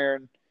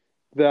Bayern,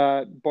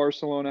 that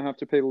Barcelona have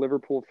to pay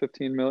Liverpool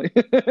 $15 million.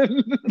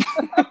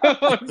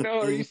 Oh no,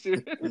 are you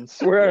serious? I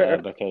swear. Yeah,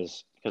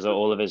 because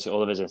all of his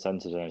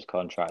incentives in his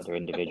contract are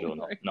individual,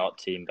 not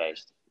team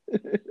based.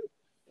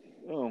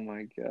 Oh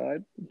my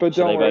god! But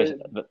don't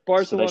worry,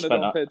 Barcelona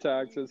don't pay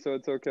taxes, so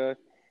it's okay.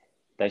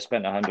 They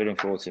spent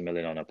 140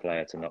 million on a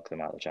player to knock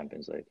them out of the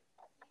Champions League.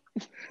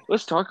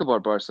 Let's talk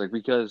about Barca,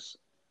 because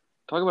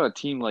talk about a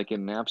team like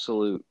an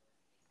absolute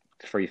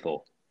free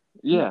fall.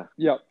 Yeah.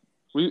 Yep.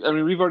 I went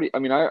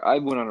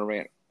on a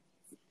rant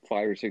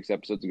 5 or 6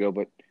 episodes ago,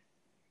 but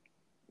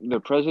the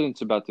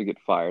president's about to get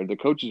fired. The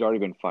coach has already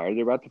been fired.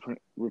 They're about to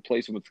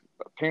replace him with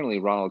apparently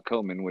Ronald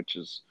Koeman, which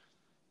is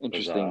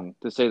interesting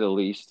to say the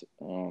least.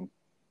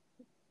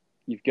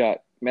 You've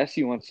got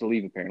Messi wants to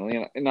leave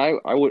apparently, and I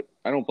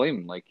don't blame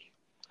him. Like,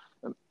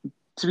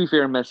 to be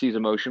fair, Messi's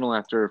emotional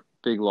after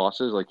big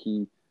losses. Like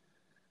he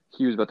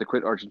was about to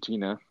quit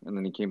Argentina, and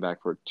then he came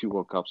back for 2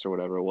 World Cups or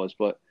whatever it was.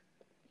 But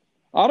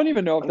I don't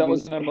even know if that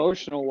was an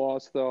emotional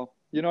loss, though.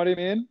 You know what I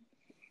mean?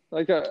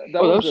 Like that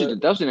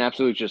was an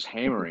absolute just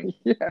hammering.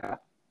 Yeah.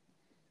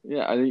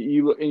 Yeah,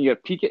 you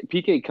got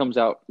Piqué comes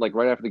out like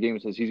right after the game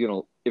and says he's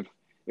gonna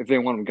if they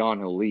want him gone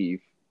he'll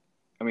leave.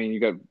 I mean, you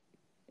got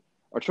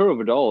Arturo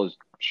Vidal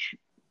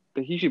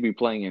he should be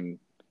playing in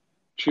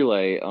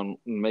Chile on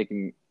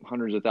making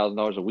hundreds of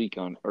 $1,000s a week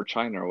or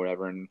China or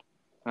whatever, and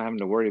not having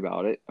to worry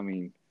about it. I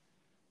mean,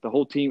 the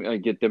whole team.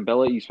 Get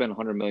Dembele, you spend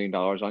 $100 million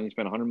on. You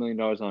spend $100 million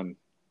on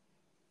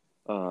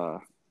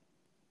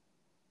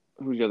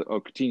who's the other? Oh,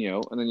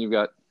 Coutinho, and then you've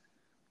got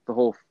the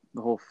whole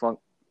funk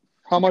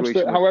situation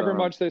with however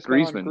much they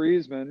spent on Griezmann.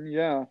 Griezmann,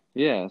 yeah.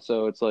 Yeah,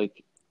 so it's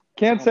like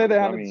Can't say they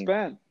I haven't mean,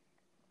 spent.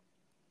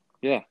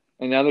 Yeah,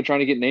 and now they're trying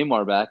to get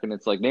Neymar back, and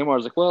it's like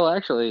Neymar's like, well,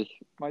 actually,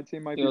 My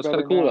team might you know, be it's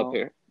kind better of cool now. up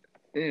here.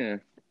 Yeah,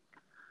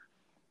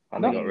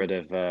 And they got rid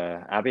of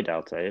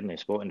Abidal today, didn't they?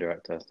 Sporting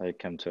director. They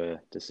come to a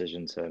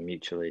decision to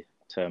mutually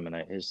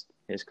terminate his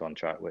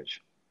contract,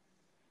 which,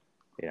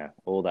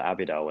 all that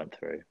Abidal went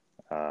through.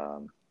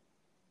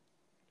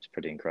 It's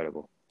pretty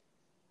incredible.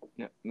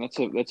 Yeah, and that's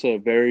a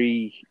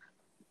very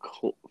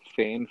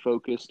fan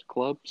focused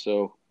club.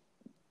 So,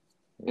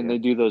 and they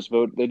do the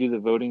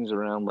votings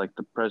around like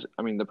the president.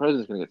 I mean, the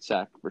president's going to get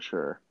sacked for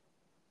sure.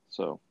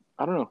 So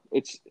I don't know.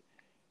 It's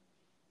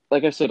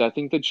like I said. I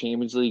think the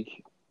Champions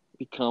League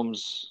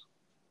becomes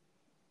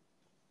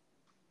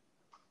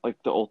like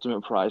the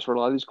ultimate prize for a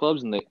lot of these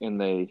clubs, and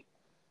they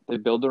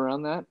build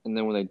around that. And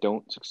then when they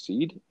don't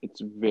succeed,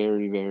 it's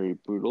very, very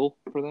brutal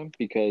for them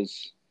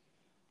because,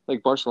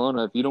 like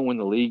Barcelona, if you don't win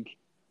the league,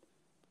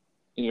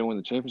 you don't win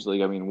the Champions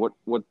League. I mean,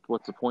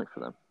 what's the point for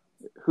them?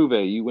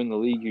 Juve, you win the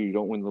league, you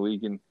don't win the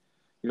league, and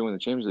you don't win the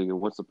Champions League.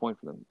 What's the point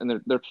for them?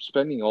 And they're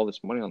spending all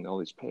this money on all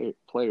these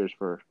players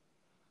for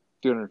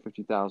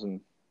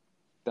 $250,000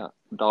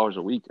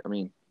 a week. I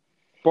mean,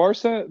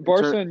 Barca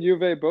and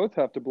Juve both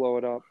have to blow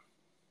it up.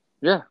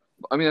 Yeah,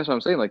 I mean that's what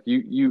I'm saying. Like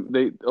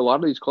a lot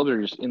of these clubs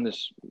are just in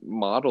this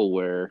model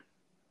where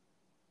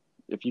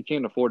if you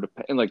can't afford to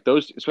pay, and like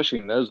those, especially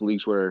in those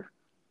leagues where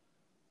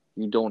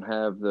you don't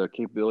have the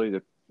capability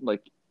to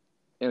like,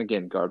 and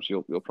again, Garbs,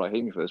 you'll probably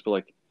hate me for this, but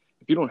like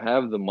if you don't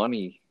have the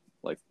money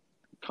like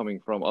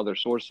coming from other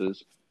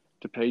sources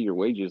to pay your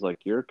wages, like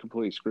you're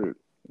completely screwed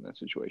in that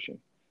situation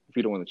if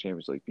you don't win the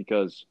Champions League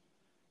because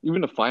even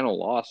the final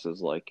loss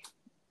is like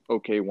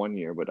okay 1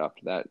 year, but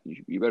after that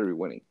you better be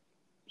winning.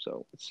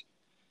 So it's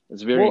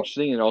very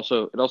interesting, and it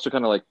also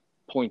kind of like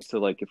points to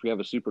like if we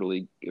have a Super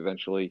League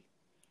eventually,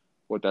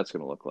 what that's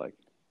going to look like.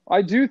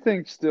 I do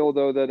think still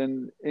though that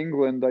in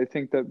England, I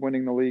think that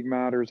winning the league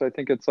matters. I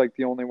think it's like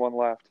the only one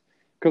left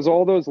because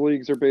all those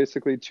leagues are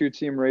basically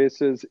 2-team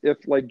races. If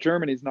like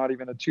Germany's not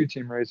even a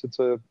 2-team race, it's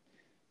a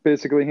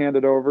basically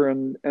handed over,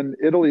 and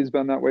Italy's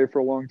been that way for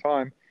a long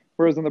time.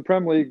 Whereas in the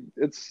Prem League,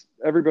 it's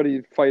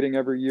everybody fighting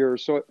every year.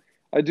 So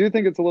I do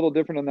think it's a little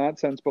different in that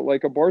sense. But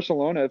like a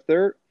Barcelona,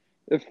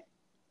 if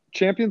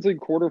Champions League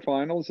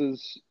quarterfinals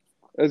is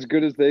as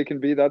good as they can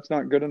be, that's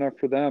not good enough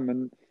for them.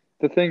 And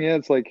the thing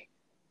is, like,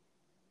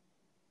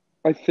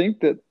 I think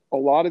that a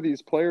lot of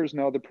these players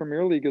now, the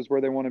Premier League is where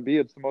they want to be.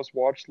 It's the most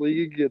watched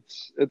league.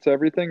 It's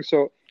everything.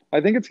 So I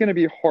think it's going to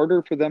be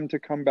harder for them to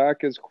come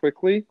back as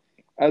quickly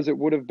as it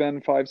would have been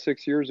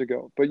 5-6 years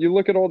ago. But you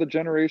look at all the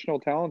generational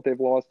talent they've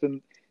lost,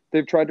 and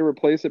they've tried to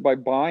replace it by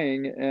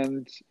buying.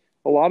 And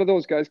a lot of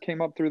those guys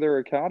came up through their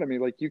academy.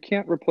 Like, you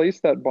can't replace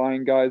that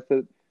buying guys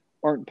that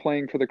aren't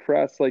playing for the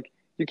crest. Like,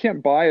 you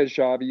can't buy a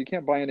Xavi, you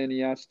can't buy an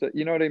Iniesta.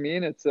 You know what I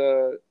mean?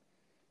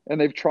 And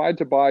they've tried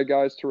to buy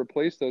guys to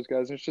replace those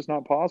guys, and it's just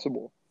not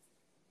possible.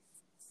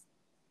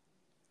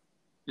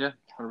 Yeah,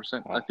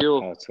 100%. I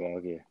feel hard to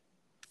argue.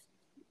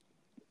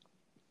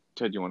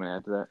 Ted, you want to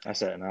add to that? I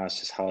said no. It's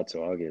just hard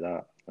to argue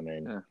that. I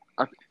mean, yeah.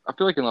 I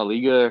feel like in La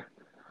Liga,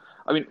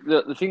 I mean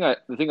the thing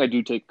I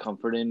do take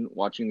comfort in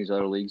watching these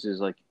other leagues is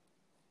like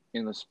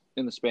in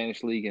the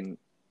Spanish league and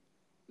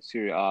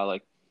Serie A,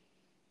 like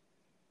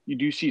you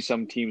do see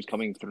some teams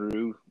coming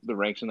through the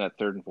ranks in that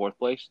third and fourth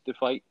place to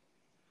fight.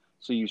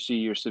 So you see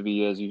your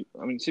Sevillas.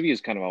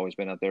 Sevilla's kind of always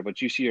been out there,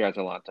 but you see your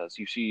Atalantas,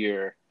 you see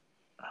your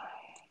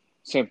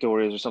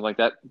Sampdorias or something like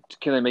that.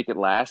 Can they make it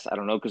last? I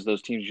don't know, because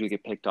those teams usually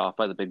get picked off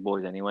by the big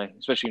boys anyway,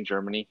 especially in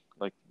Germany.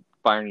 Like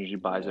Bayern usually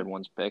buys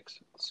everyone's picks,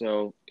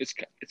 so it's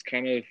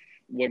kind of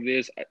what it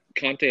is.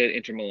 Conte at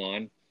Inter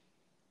Milan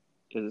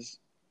is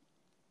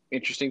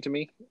interesting to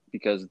me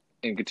because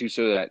in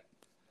Gattuso at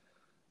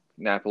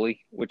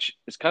Napoli, which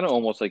is kind of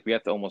almost like we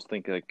have to almost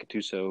think like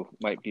Gattuso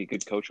might be a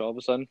good coach all of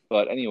a sudden.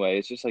 But anyway,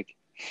 it's just like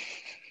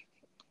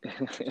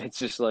it's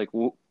just like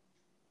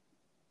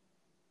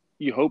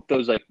you hope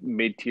those like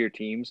mid-tier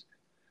teams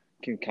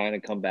can kind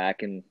of come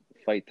back and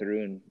fight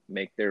through and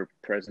make their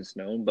presence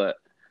known. But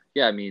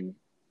yeah, I mean,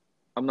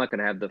 I'm not going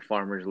to have the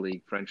Farmers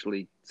League, French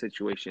League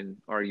situation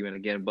argument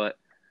again, but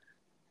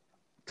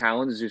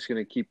talent is just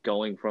going to keep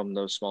going from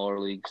those smaller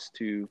leagues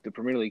to the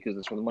Premier League because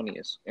that's where the money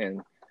is.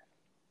 And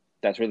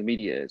that's where the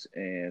media is,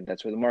 and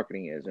that's where the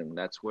marketing is, and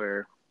that's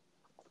where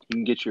you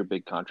can get your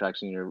big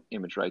contracts and your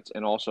image rights.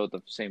 And also at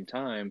the same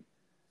time,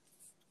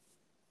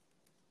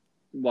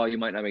 while you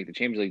might not make the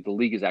Champions League, the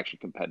league is actually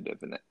competitive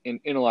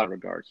in a lot of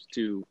regards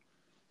to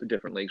the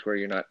different leagues where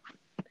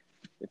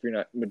if you're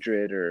not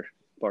Madrid or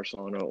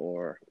Barcelona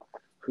or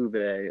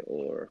Juve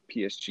or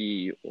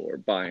PSG or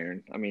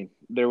Bayern. I mean,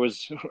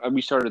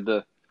 we started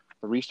the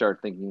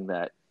restart thinking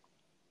that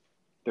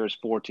there was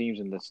 4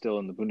 teams still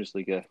in the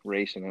Bundesliga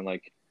race, and then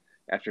like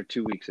after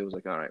 2 weeks, it was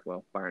like, all right,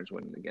 well, Bayern's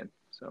winning again.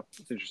 So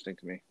it's interesting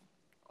to me.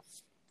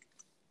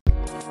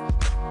 All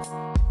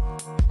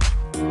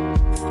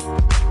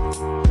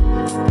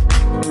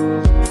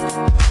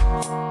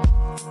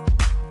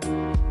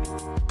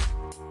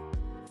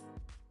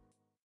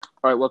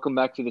right, welcome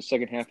back to the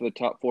second half of the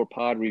Top 4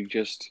 pod. We've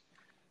just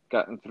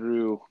gotten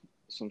through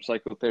some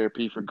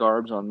psychotherapy for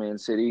Garbs on Man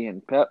City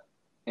and Pep,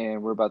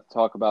 and we're about to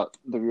talk about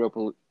the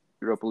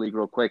Europa League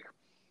real quick.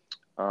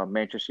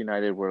 Manchester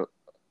United were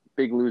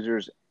big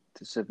losers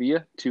to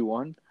Sevilla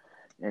 2-1,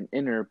 and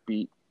Inter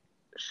beat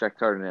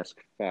Shakhtar Donetsk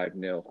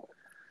 5-0.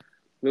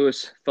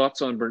 Lewis,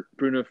 thoughts on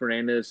Bruno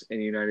Fernandes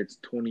and United's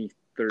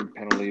 23rd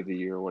penalty of the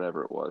year, or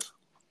whatever it was?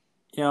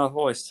 I've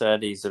always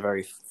said he's a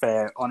very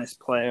fair, honest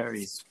player.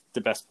 He's the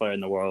best player in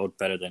the world,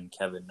 better than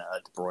Kevin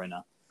De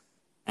Bruyne.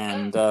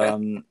 And,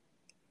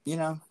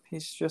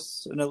 he's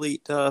just an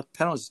elite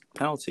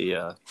penalty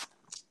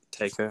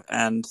taker,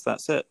 and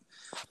that's it.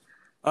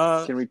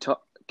 Can we talk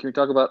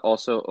about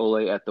also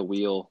Ole at the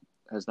wheel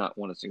has not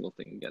won a single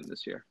thing again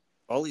this year?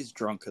 Ole's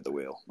drunk at the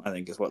wheel, I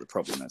think, is what the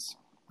problem is.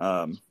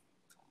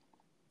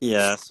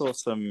 I saw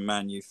some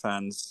Man U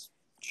fans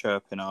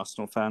chirping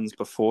Arsenal fans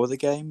before the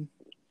game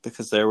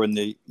because they were in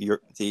the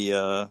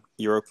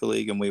Europa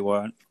League and we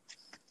weren't.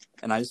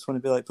 And I just want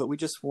to be like, but we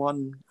just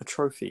won a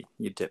trophy,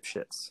 you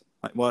dipshits.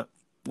 Like, what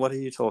are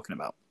you talking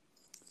about?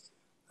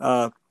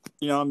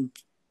 I'm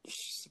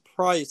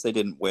surprised they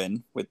didn't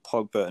win with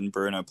Pogba and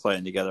Bruno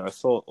playing together. I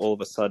thought all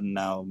of a sudden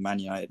now Man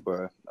United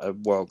were a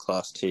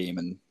world-class team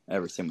and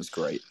everything was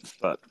great.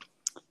 But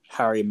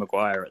Harry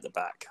Maguire at the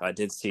back, I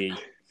did see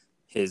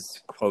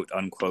his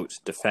quote-unquote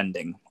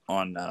defending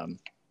on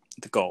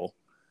the goal.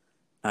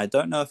 I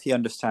don't know if he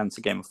understands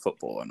the game of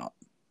football or not.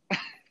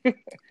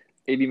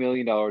 $80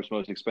 million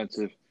most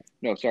expensive.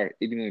 No, sorry,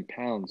 £80 million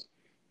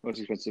most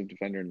expensive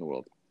defender in the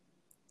world.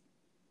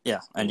 Yeah,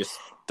 and just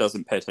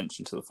doesn't pay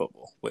attention to the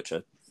football, which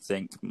I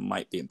think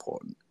might be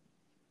important.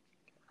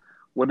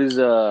 What's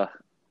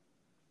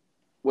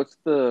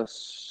the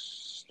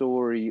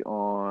story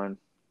on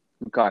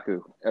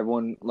Lukaku?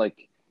 Everyone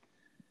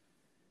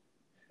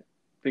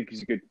think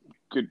he's a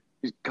good.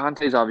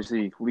 Conte's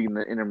obviously leading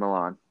the Inter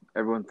Milan.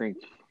 Everyone think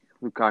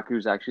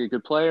Lukaku's actually a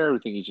good player. We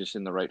think he's just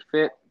in the right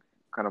fit,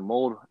 kind of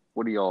mold.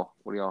 What do y'all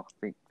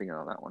thinking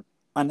on that one?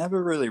 I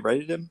never really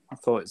rated him. I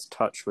thought his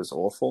touch was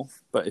awful.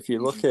 But if you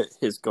look at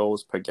his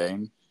goals per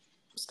game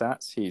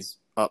stats, he's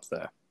up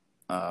there.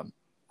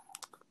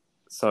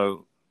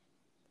 So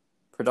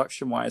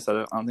production-wise, I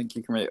don't think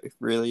you can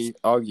really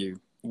argue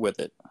with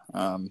it,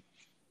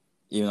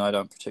 even though I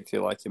don't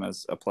particularly like him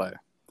as a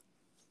player.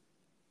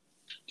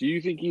 Do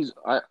you think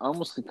I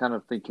almost kind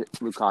of think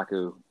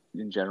Lukaku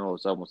in general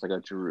is almost like a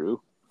Giroud,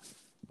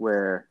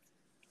 where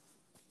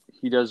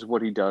he does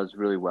what he does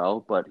really well,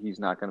 but he's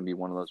not going to be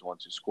one of those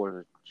ones who scores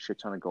a shit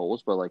ton of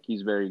goals. But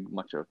he's very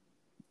much a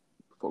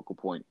focal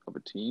point of a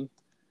team.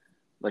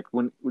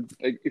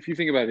 If you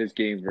think about his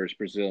game versus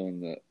Brazil in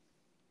the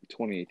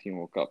 2018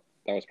 World Cup,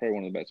 that was probably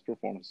one of the best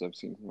performances I've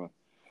seen from a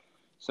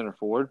center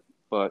forward.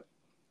 But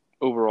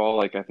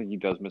overall, I think he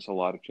does miss a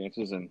lot of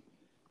chances, and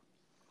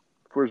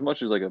for as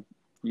much as a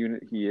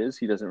unit he is,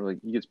 he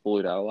gets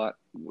bullied out a lot.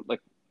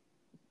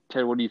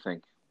 Ted, what do you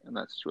think in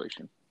that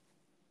situation?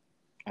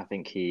 I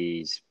think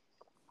he's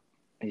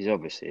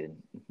obviously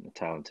a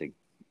talented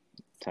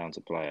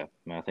player.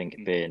 I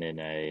think being in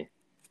a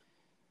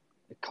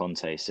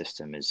Conte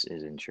system is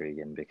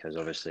intriguing because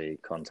obviously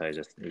Conte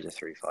is he's a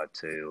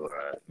 3-5-2 or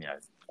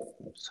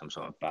some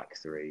sort of back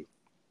three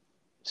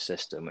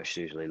system, which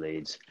usually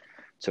leads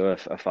to a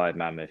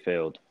 5-man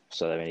midfield.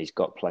 So he's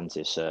got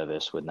plenty of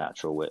service with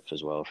natural width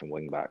as well from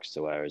wing backs.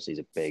 To whereas he's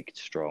a big,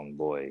 strong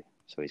boy,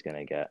 so he's going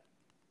to get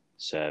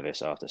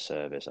service after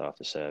service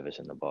after service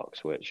in the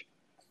box, which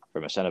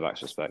from a centre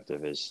back's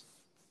perspective is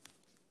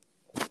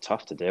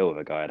tough to deal with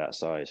a guy that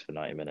size for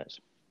 90 minutes.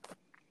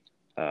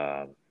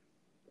 I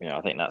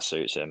think that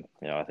suits him.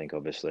 I think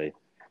obviously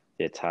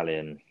the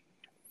Italian,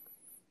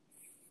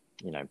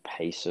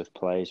 pace of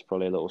play is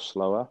probably a little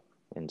slower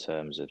in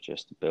terms of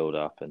just build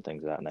up and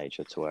things of that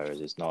nature. To whereas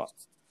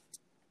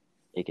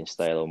he can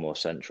stay a little more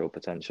central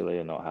potentially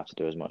and not have to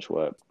do as much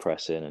work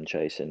pressing and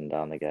chasing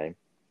down the game,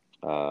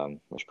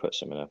 which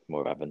puts him in a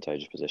more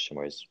advantageous position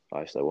where he's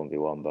isolated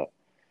 1v1. But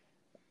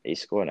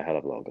he's scoring a hell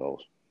of a lot of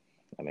goals.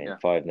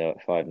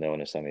 5-0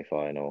 in a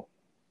semi-final.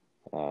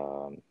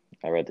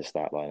 I read the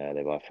stat line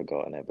earlier, but I've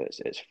forgotten it. But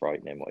it's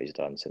frightening what he's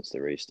done since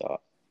the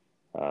restart.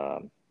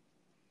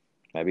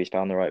 Maybe he's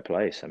found the right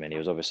place. He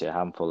was obviously a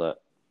handful at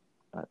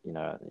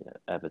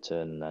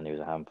Everton, and he was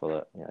a handful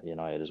at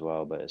United as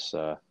well. But it's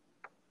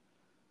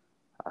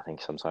I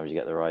think sometimes you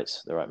get the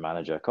right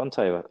manager. Conte,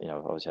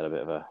 obviously had a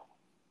bit of a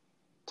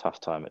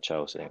tough time at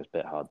Chelsea. I think it was a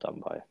bit hard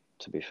done by,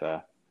 to be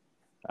fair,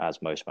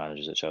 as most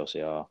managers at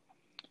Chelsea are.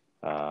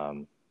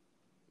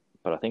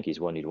 But I think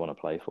he's one you'd want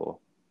to play for.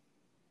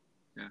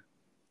 Yeah.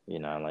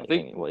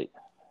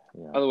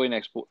 By the way,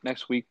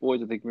 next week,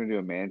 boys, I think we're going to do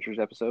a managers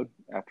episode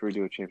after we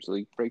do a Champions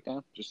League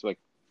breakdown. Just to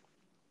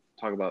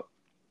talk about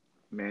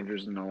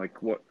managers and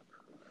who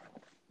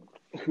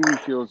we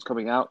feel is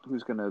coming out,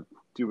 who's going to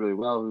do really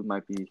well, who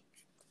might be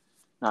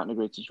not in a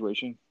great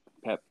situation.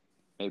 Pep,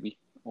 maybe.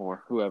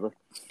 or whoever.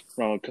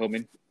 Ronald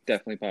Koeman,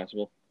 definitely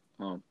possible.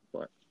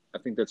 But I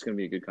think that's going to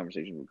be a good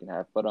conversation we can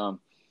have. But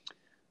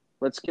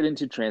let's get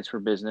into transfer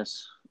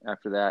business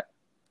after that.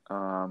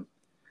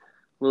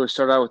 We'll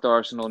start out with the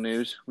Arsenal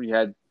news. We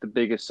had the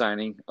biggest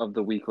signing of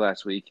the week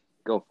last week.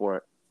 Go for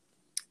it.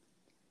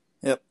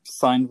 Yep,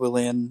 signed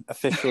Willian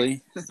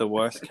officially. The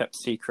worst kept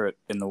secret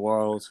in the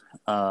world.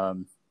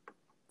 Fine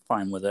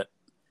with it.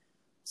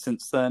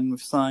 Since then,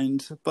 we've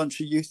signed a bunch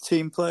of youth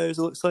team players,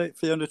 it looks like,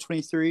 for the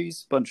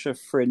under-23s. A bunch of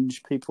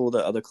fringe people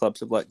that other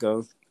clubs have let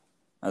go.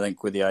 I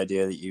think with the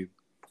idea that you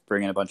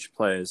bring in a bunch of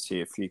players,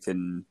 see if you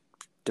can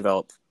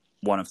develop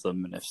one of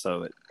them, and if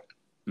so, it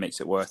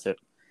makes it worth it.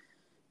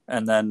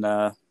 And then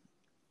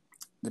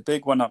the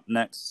big one up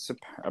next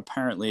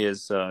apparently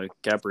is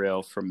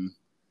Gabriel from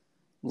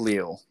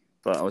Lille.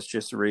 But I was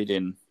just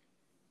reading,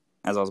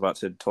 as I was about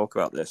to talk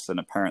about this, and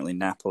apparently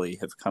Napoli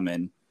have come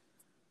in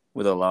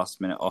with a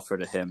last-minute offer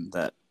to him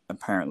that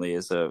apparently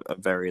is a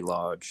very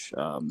large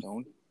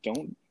Don't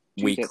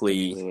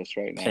weekly Lewis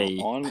right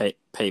now.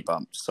 pay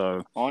bump.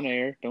 So on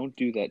air, don't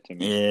do that to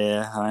me.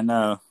 Yeah, I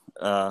know.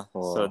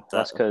 So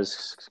that's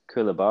because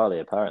Koulibaly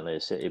apparently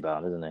is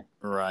City-bound, isn't he?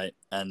 Right,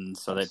 and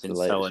so That's they've been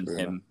the latest selling rumor.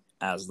 him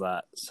as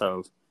that.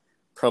 So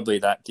probably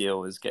that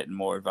deal is getting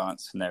more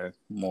advanced, and they're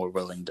more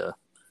willing to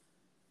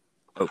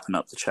open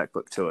up the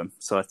checkbook to him.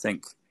 So I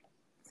think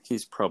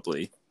he's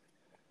probably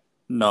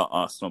not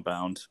Arsenal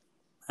bound,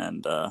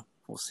 and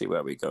we'll see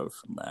where we go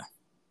from there.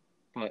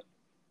 But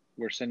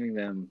we're sending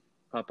them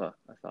Papa,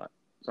 I thought.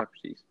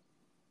 Socrates.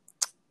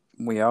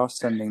 We are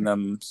sending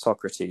them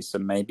Socrates, so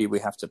maybe we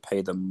have to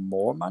pay them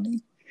more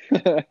money?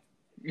 I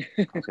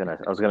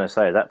was gonna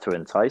say, is that to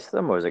entice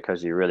them, or is it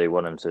because you really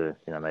want them to,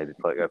 maybe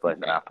go play for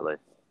Napoli?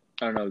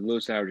 I don't know.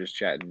 Lewis and I were just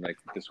chatting. Like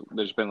this,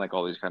 there's been like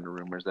all these kind of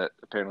rumors that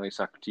apparently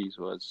Socrates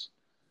was,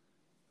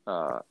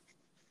 I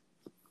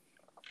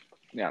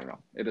don't know.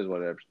 It is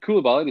whatever.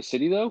 Koulibaly to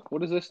City though.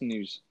 What is this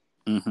news?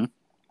 Mm-hmm.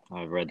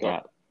 I've read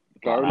that.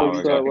 Garbs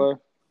looks that way.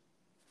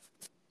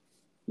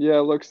 Yeah,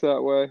 it looks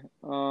that way.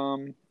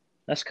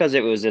 That's because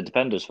it was the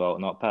defender's fault,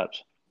 not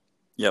Pep's.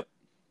 Yep.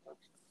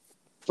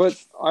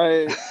 But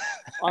I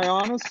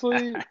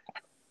honestly,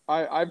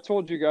 I've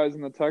told you guys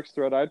in the text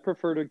thread, I'd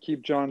prefer to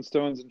keep John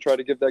Stones and try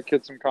to give that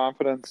kid some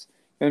confidence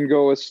and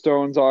go with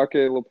Stones,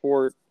 Ake,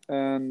 Laporte,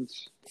 and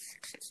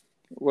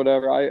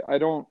whatever. I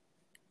don't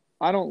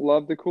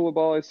love the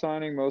Koulibaly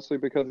signing, mostly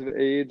because of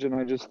age, and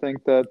I just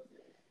think that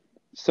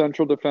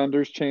central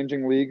defenders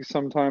changing leagues,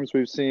 sometimes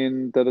we've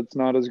seen that it's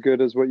not as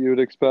good as what you would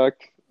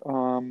expect.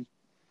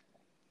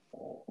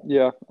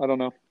 Yeah, I don't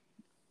know.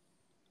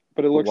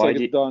 But it looks like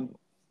it's done.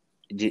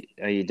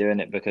 Are you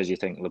doing it because you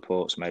think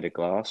Laporte's made of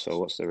glass, or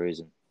what's the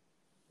reason?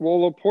 Well,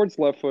 Laporte's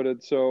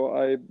left-footed, so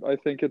I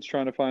think it's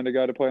trying to find a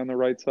guy to play on the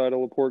right side of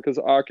Laporte, because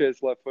Ake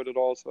is left-footed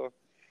also.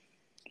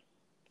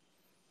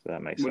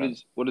 That makes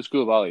sense. What is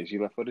Koulibaly? Is he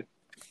left-footed?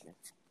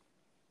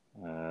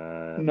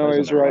 No,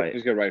 he's right.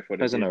 He's got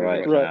right-footed. He's on the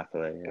right for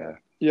Napoli, yeah.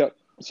 Yep.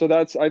 So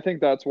I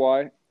think that's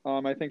why.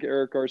 I think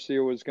Eric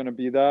Garcia was going to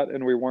be that,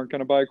 and we weren't going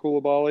to buy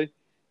Koulibaly.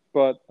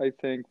 But I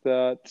think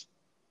that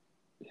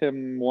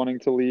him wanting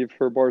to leave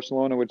for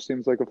Barcelona, which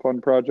seems like a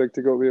fun project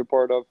to go be a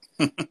part of.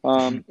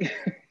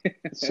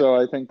 So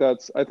I think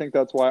that's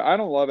why. I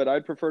don't love it.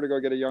 I'd prefer to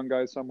go get a young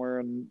guy somewhere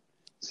and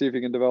see if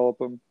he can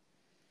develop him.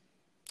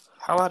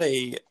 How about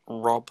a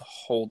Rob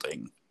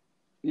Holding?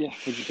 Yeah,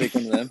 would you take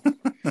one of them?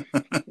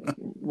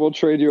 We'll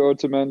trade you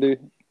Otamendi.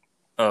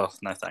 Oh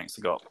no, thanks.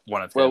 I got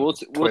one of them. Well,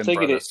 we'll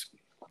take it.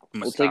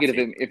 We'll take it if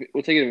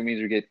it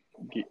means we get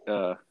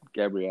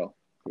Gabriel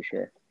for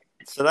sure.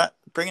 So that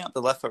bringing up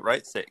the left foot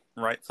right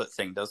foot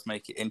thing does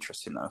make it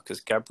interesting though, because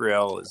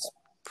Gabriel is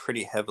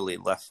pretty heavily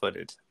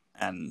left-footed,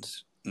 and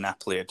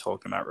Napoli are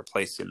talking about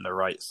replacing the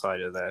right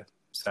side of their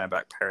centre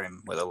back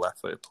pairing with a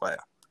left-footed player.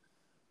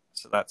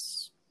 So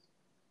that's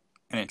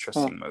an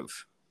interesting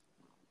move.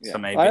 Yeah. So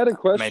maybe I had a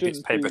question maybe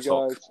it's paper for you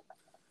talk. guys.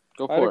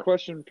 Go for I had it. a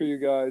question for you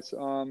guys.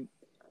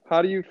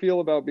 How do you feel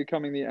about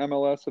becoming the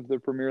MLS of the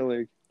Premier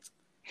League?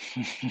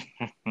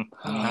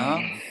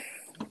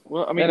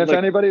 Well, I mean, and if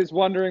anybody's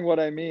wondering what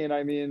I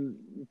mean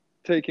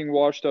taking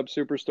washed-up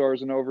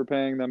superstars and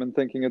overpaying them and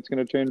thinking it's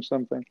going to change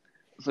something.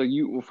 So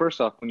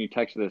first off, when you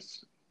texted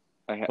us,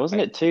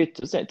 wasn't it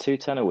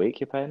 $210 a week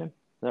you're paying him?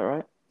 Is that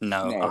right?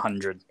 No,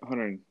 100.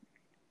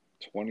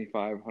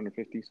 125,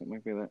 150, something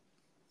like that.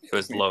 It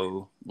was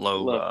low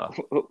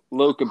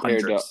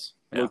compared hundreds.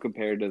 low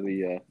compared to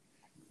the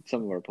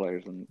some of our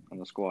players on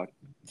the squad.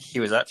 He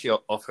was actually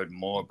offered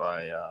more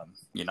by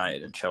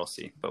United and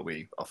Chelsea, but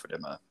we offered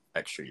him an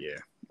extra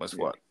year. Was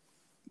what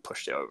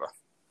pushed it over.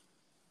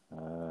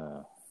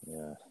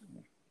 Yeah,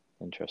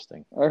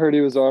 interesting. I heard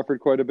he was offered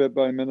quite a bit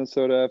by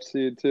Minnesota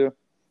FC too.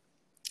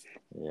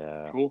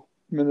 Yeah, cool.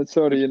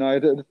 Minnesota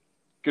United.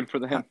 Good for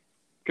them.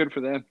 Good for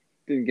them.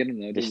 Didn't get him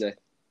though, did they?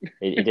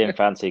 He didn't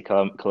fancy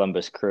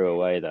Columbus Crew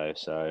away though,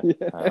 so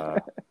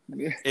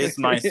it's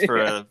nice for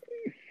a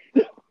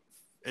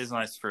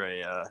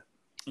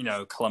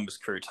Columbus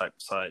Crew type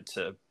side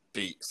to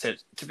beat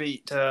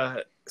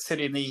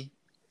City in the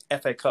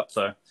FA Cup,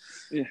 though.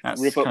 Yeah,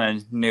 That's kind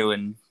of new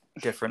and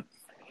different.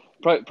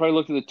 Probably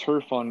looked at the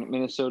turf on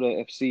Minnesota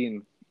FC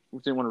and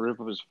didn't want to rip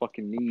up his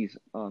fucking knees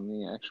on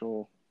the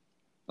actual,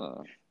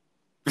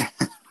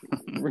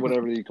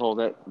 whatever you call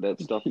that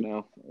stuff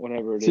now.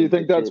 Whatever it is. So you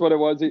think that's what it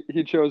was?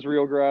 He chose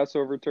real grass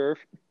over turf?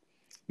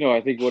 No,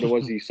 I think what it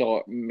was, he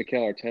saw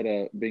Mikel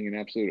Arteta being an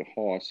absolute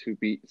hoss who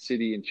beat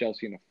City and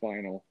Chelsea in a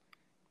final,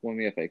 won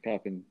the FA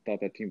Cup, and thought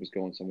that team was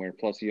going somewhere.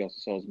 Plus, he also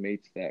saw his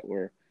mates that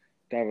were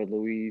David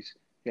Luiz.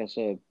 He also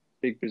saw a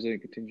big Brazilian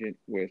contingent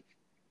with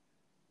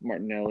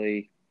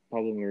Martinelli,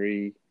 Pablo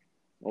Mari,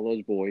 all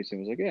those boys,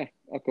 and was like, yeah,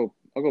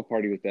 I'll go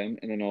party with them.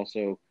 And then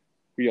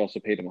we also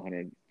paid him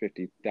 $150,000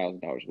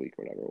 a week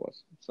or whatever it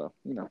was. So,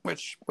 you know,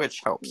 which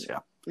helps, yeah.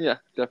 Yeah,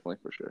 definitely,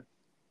 for sure.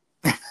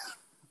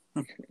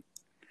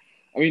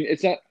 I mean,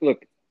 it's not,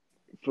 look,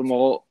 from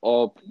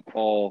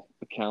all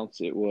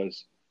accounts, it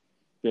was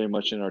very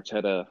much an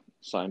Arteta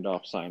signed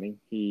off signing.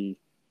 He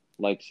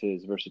likes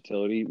his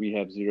versatility. We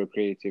have zero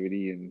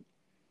creativity in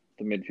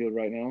the midfield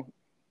right now.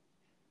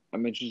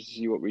 I'm interested to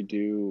see what we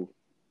do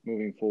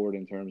moving forward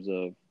in terms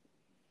of.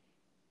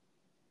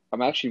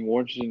 I'm actually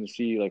more interested to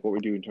see like what we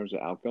do in terms of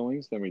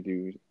outgoings than we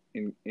do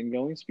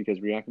ingoings, because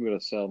we're not going to be able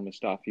to sell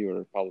Mustafi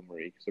or Pablo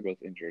Mari because they're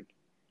both injured.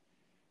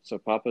 So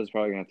Papa's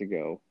probably going to have to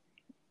go.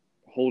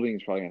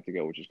 Holding's probably going to have to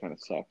go, which just kind of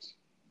sucks.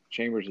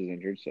 Chambers is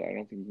injured, so I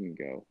don't think he can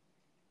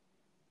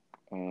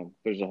go.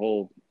 There's a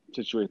whole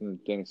situation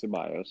with Dennis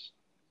Ceballos.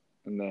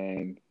 And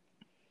then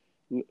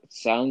it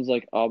sounds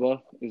like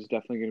Abba is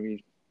definitely going to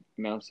be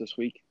announced this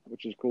week,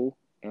 which is cool.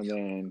 And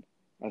then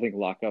I think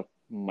Lockup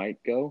might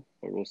go,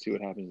 but we'll see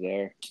what happens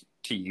there.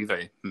 To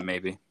Juve,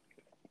 maybe.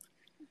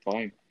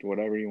 Fine.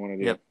 Whatever you want to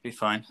do. Yep, be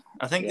fine.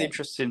 I think the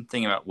interesting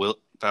thing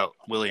about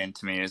Willian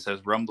to me is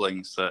there's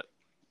rumblings that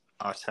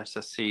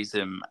Arteta sees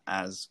him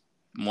as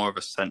more of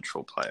a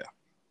central player,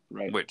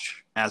 right?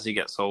 Which, as he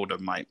gets older,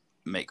 might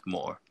make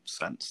more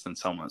sense than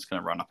someone that's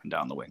going to run up and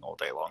down the wing all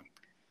day long.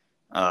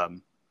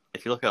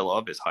 If you look at a lot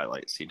of his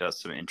highlights, he does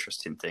some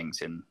interesting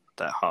things in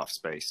that half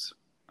space,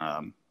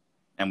 and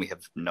we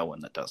have no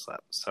one that does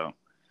that. So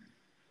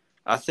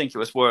I think it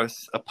was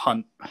worth a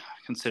punt,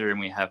 considering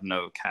we have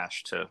no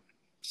cash to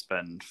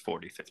spend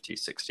 40, 50,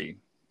 60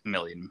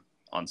 million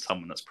on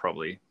someone that's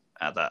probably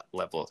at that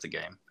level of the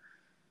game.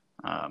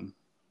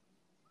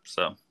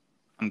 So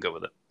I'm good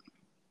with it.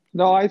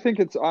 No, I think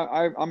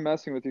I'm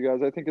messing with you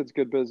guys. I think it's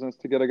good business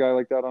to get a guy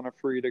like that on a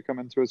free to come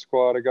into a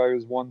squad, a guy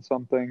who's won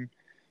something,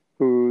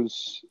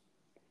 who's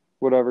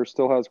whatever,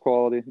 still has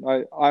quality.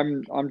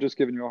 I'm just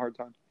giving you a hard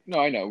time. No,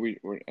 I know.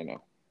 I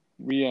know.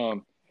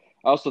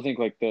 I also think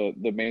like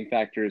the main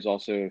factor is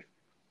also if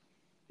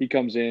he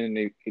comes in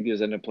and he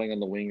does end up playing on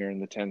the wing or in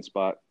the 10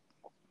 spot.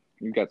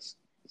 You've got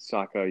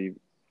Saka,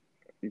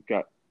 you've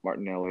got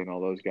Martinelli and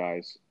all those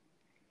guys.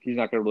 He's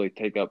not going to really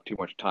take up too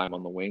much time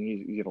on the wing.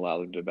 He's going to allow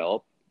them to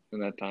develop in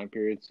that time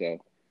period. So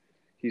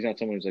he's not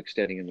someone who's like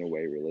standing in their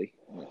way really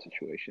in that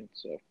situation.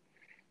 So,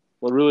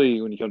 well,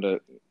 really, when you come to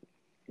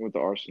with the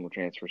Arsenal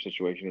transfer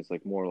situation, it's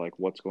like more like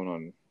what's going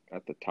on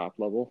at the top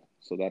level.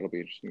 So that'll be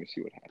interesting to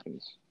see what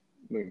happens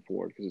moving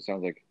forward, because it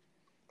sounds like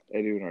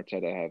Edu and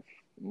Arteta have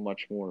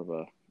much more of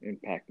a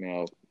impact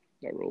now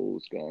that Raul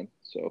is gone.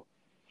 So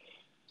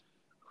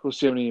we'll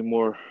see how many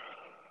more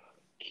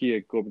Kia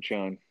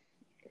Gorbachev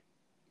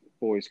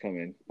boys come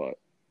in, but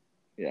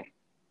yeah,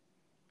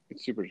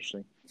 it's super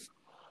interesting.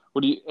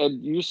 What do you, Ed?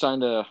 You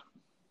signed a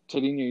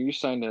Tedinho. You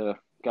signed a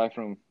guy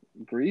from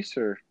Greece,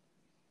 or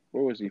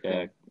where was he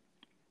from?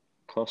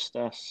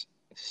 Kostas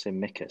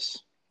Simikis.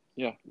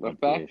 Yeah, left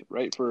back,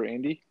 right, for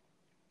Andy.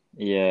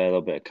 Yeah, a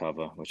little bit of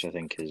cover, which I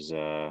think is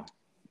good,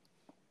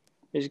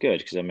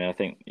 because I mean I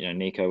think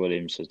Nico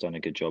Williams has done a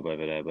good job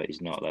over there, but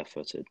he's not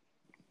left-footed.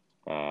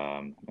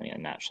 And it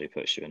naturally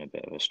puts you in a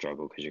bit of a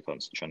struggle because you're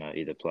constantly trying to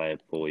either play a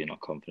ball you're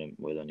not confident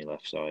with on your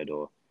left side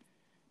or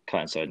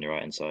cut inside on your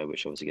right hand side,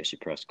 which obviously gets you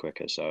pressed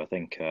quicker. So I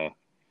think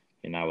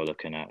now we're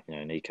looking at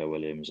Nico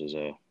Williams as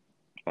a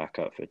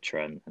backup for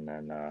Trent, and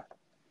then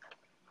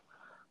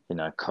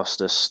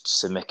Kostas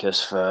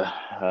Simikis for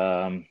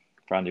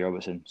Andy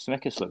Robertson.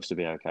 Simikis looks to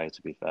be okay,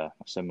 to be fair.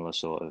 A similar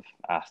sort of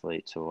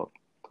athlete to what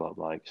Klopp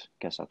likes.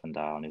 Gets up and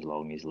down, he's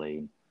long, he's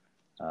lean.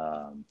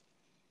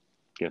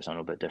 Gives something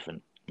a little bit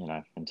different,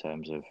 in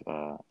terms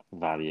of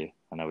value.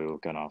 I know we were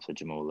going after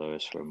Jamal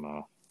Lewis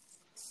from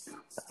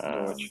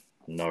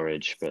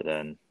Norwich, but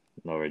then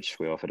Norwich,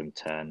 we offered him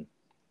 10.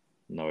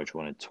 Norwich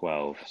wanted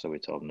 12, so we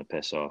told them to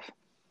piss off,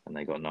 and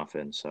they got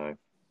nothing. So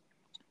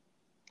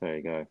there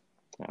you go.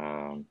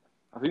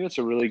 I think that's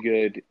a really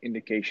good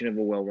indication of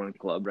a well-run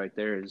club right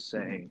there, is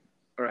saying,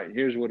 all right,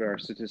 here's what our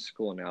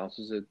statistical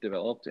analysis has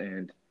developed,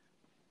 and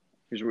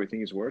here's what we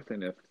think is worth.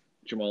 And if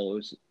Jamal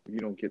Lewis, if you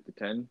don't get the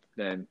 10,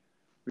 then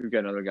we've got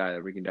another guy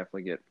that we can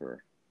definitely get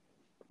for,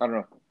 I don't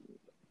know,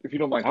 if you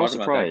don't mind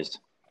talking about that. I was surprised.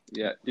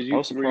 Yeah. I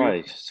was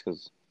surprised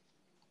because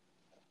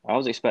I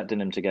was expecting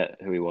him to get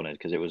who he wanted,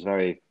 because it was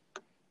very,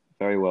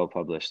 very well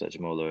published that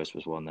Jamal Lewis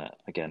was one that,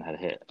 again, had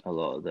hit a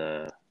lot of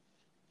the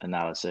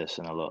analysis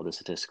and a lot of the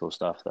statistical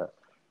stuff that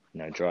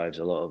drives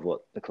a lot of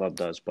what the club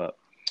does. But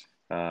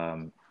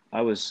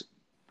I was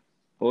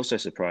also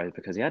surprised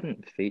because he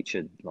hadn't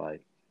featured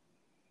like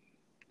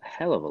a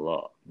hell of a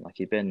lot. Like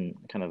he'd been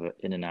kind of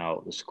in and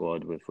out the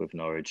squad with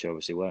Norwich.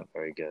 Obviously, weren't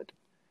very good.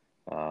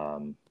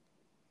 But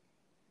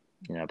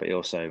he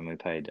also we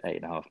paid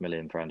 $8.5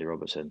 million for Andy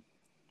Robertson,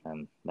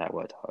 and that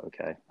worked out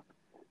okay.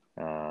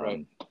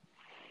 Right.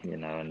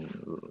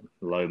 And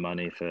low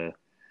money for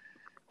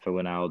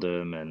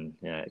Wijnaldum, and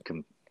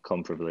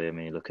comparably. I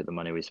mean, look at the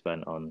money we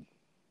spent on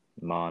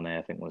Mane.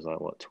 I think was like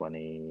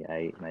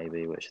 28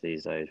 maybe, which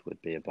these days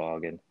would be a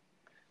bargain.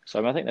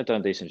 So I think they've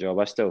done a decent job.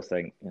 I still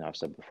think, I've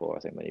said before, I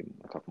think we need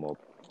a couple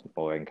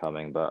more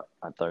incoming, but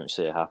I don't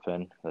see it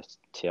happen. The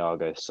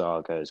Thiago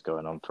saga is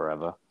going on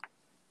forever.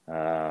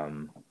 But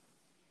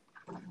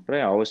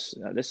yeah,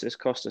 this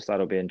cost us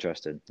that'll be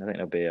interesting. I think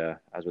there'll be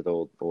as with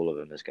all of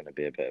them, there's going to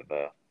be a bit of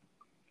a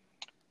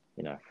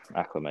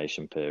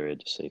acclimation period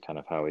to see kind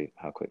of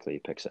how quickly he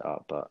picks it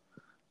up. But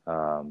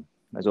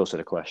there's also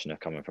the question of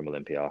coming from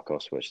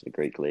Olympiacos, which the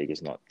Greek league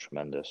is not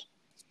tremendous.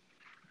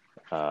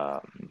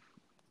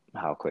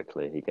 How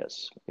quickly he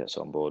gets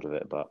on board with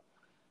it, but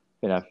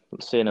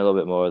seeing a little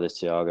bit more of this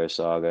Thiago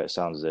saga, it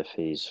sounds as if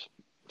he's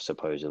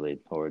supposedly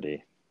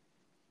already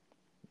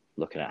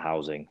looking at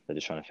housing. They're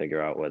just trying to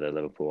figure out whether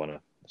Liverpool want to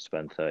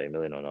spend 30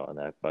 million or not, and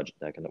they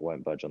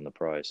won't budge on the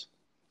price.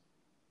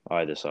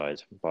 Either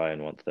side,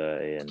 Bayern want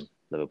 30 and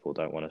Liverpool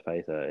don't want to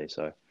pay 30.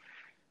 So it'll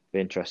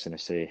be interesting to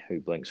see who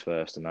blinks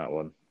first in that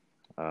one.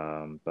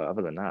 But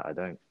other than that, I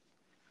don't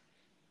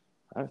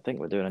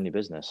think we're doing any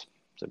business,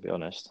 to be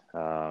honest.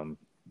 The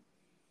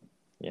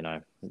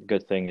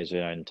good thing is,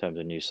 in terms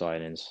of new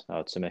signings,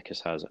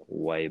 Tsimikas has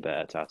way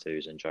better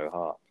tattoos than Joe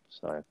Hart.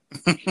 So,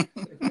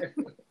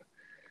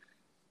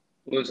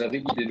 Lewis, I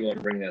think you did want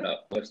to bring that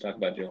up. Let's talk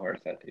about Joe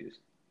Hart's tattoos.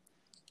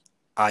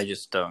 I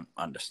just don't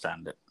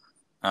understand it.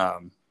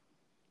 Do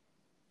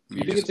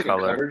you think it's like a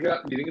cover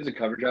job? Do you think it's a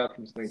cover job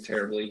from something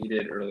terribly he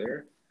did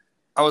earlier?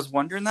 I was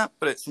wondering that,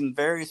 but it's in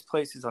various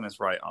places on his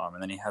right arm,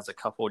 and then he has a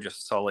couple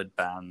just solid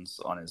bands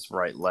on his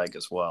right leg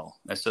as well.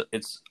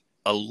 It's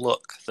a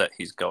look that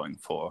he's going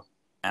for,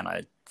 and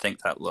I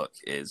think that look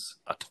is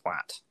a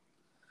twat.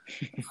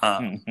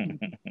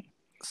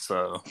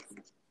 So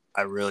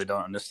I really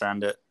don't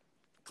understand it.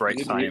 Great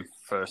signing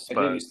for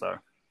Spurs, though.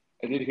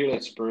 I did hear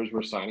that Spurs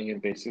were signing him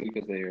basically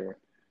because they are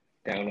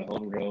down a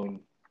homegrown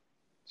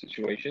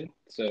situation.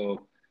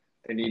 So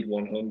they need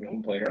one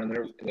homegrown player on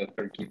there because that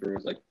third keeper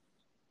was like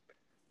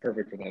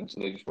perfect for them.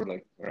 So they just were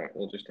like, all right,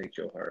 we'll just take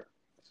Joe Hart.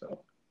 So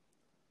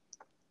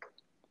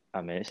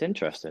I mean, it's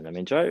interesting. I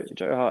mean, Joe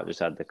Hart just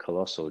had the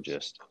colossal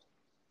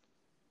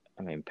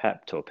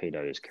Pep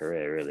torpedoed his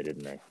career, really,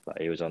 didn't he? Like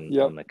he was on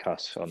the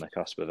cusp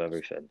of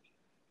everything,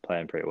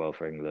 playing pretty well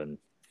for England,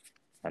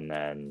 and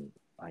then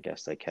I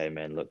guess they came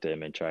in, looked at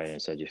him in training,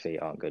 and said, "Your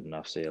feet aren't good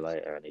enough. See you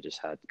later." And he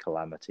just had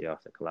calamity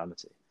after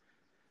calamity.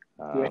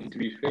 To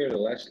be fair, the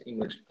last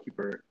English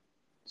keeper,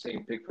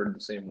 St. Pickford,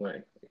 the same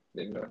way.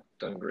 They've not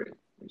done great.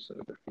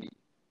 With their feet.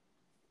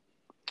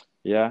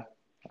 Yeah,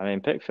 I mean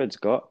Pickford's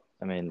got.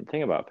 I mean, the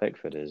thing about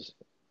Pickford is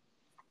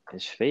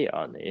his feet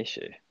aren't the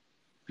issue.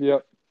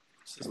 Yep.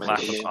 It's his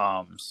lack of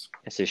arms.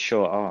 It's his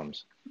short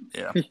arms.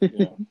 Yeah.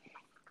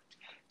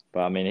 But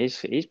I mean,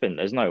 he's been.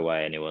 There's no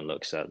way anyone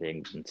looks at the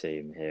England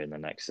team here in the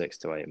next 6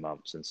 to 8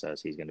 months and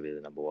says he's going to be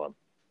the number one.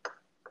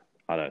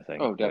 I don't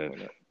think. Oh,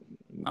 definitely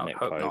not.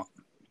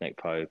 Nick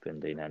Pope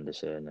and Dean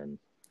Henderson, and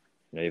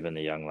even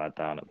the young lad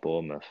down at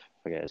Bournemouth.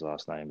 I forget his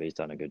last name, but he's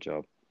done a good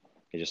job.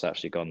 He's just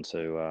actually gone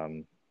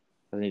to.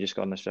 Hasn't he just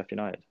gone to Sheffield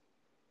United?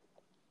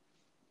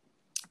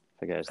 I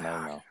forget his name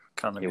now.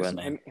 He went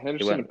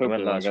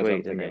last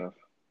week, didn't he?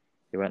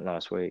 He went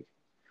last week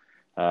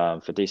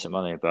for decent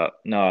money. But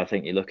no, I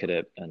think you look at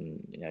it and,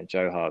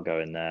 Joe Hart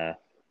going there,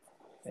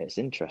 it's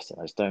interesting.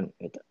 I just don't,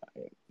 it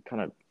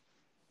kind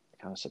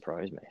of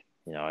surprised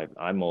me.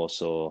 I more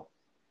saw,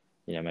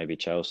 maybe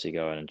Chelsea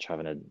going and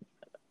having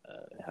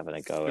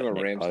a go at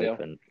Nick Pope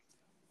and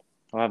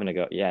having a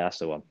go. Yeah, that's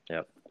the one.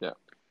 Yep. Yeah.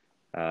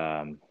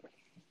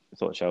 I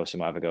thought Chelsea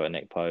might have a go at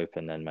Nick Pope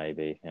and then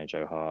maybe,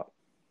 Joe Hart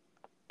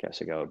gets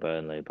a go at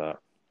Burnley,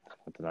 but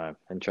I don't know.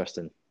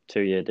 Interesting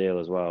 2-year deal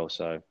as well.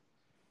 So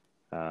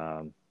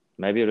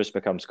maybe it'll just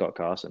become Scott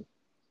Carson.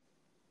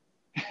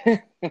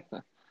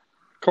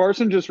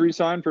 Carson just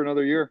re-signed for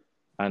another year.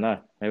 I know.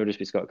 Maybe it'll just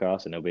be Scott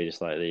Carson. It'll be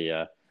just like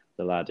the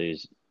lad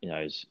who's,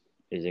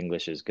 his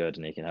English is good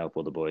and he can help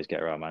all the boys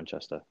get around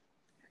Manchester.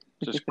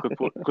 Just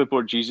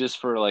clipboard Jesus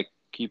for like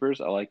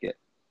keepers. I like it.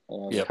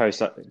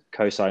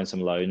 Co-sign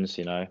some loans,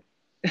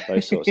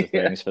 those sorts of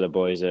things for the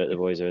boys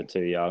who are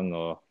too young,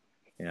 or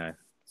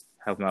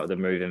help them out with a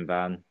moving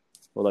van,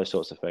 all those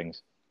sorts of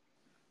things.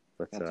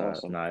 But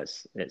awesome. No,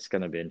 it's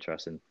going to be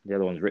interesting. The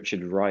other one's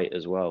Richard Wright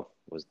as well.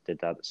 Did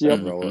that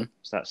same role?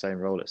 It's that same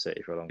role at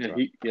City for a long time.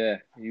 He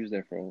was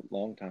there for a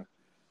long time.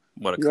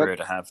 What a career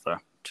to have, though.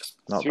 Just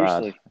not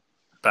bad.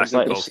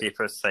 Backup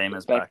goalkeeper, same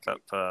as backup.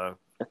 A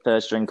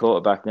third string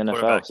quarterback in the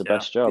NFL. It's the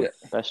best job. Yeah.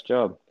 Best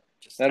job.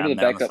 Just better the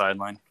backup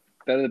sideline.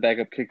 Better the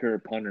backup kicker or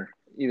punter.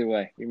 Either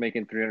way, you're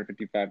making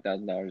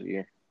 $355,000 a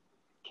year.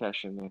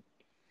 Cash in, man.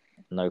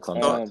 No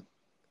contact.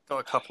 Got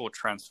a couple of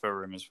transfer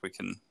rumors we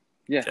can.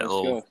 Yeah, let's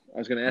go. I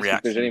was going to ask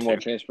if there's any more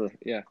transfer.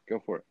 Yeah, go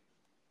for it.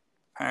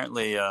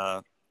 Apparently,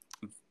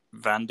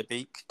 Van de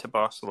Beek to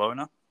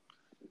Barcelona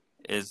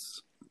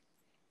is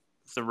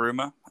the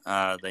rumor.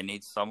 They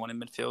need someone in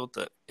midfield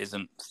that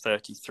isn't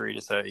 33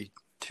 to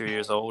 32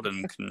 years old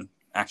and can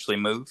actually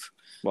move.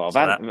 Well,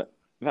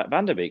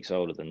 Van de Beek's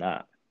older than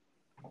that.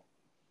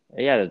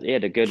 He had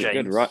a good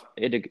run.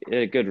 He had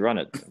a good run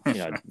at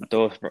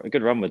a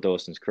good run with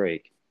Dawson's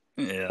Creek.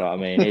 Yeah, but I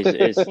mean,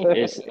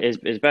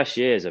 his best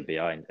years are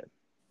behind him.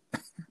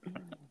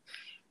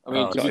 I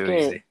mean, to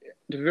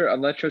be fair,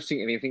 I'm not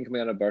trusting anything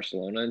coming out of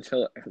Barcelona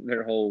until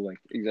their whole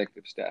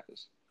executive staff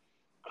is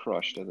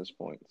crushed at this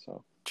point.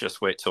 So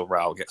just wait till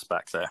Raul gets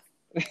back there.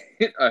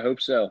 I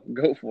hope so.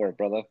 Go for it,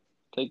 brother.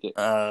 Take it.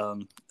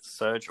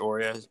 Serge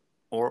Aurier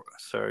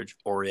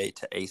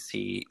to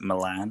AC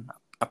Milan,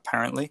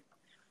 apparently.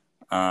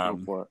 Go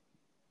for it.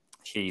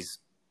 He's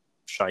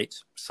shite,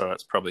 so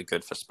that's probably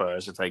good for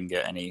Spurs if they can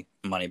get any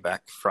money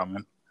back from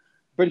him.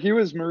 But he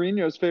was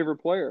Mourinho's favorite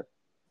player.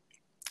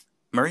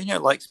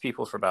 Mourinho likes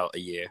people for about a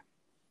year.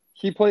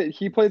 He played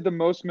the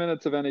most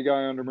minutes of any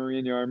guy under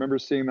Mourinho. I remember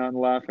seeing that and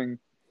laughing.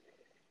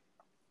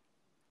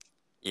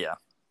 Yeah,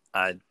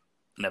 I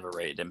never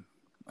rated him.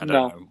 I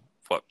don't know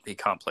what he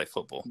can't play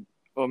football.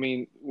 Well, I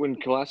mean, when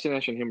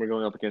Kolasinac and him were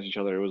going up against each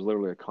other, it was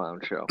literally a clown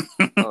show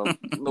of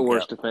the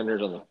worst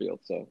defenders on the field.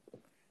 So,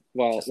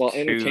 while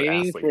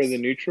entertaining for the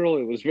neutral,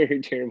 it was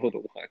very terrible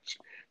to watch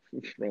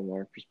from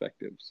our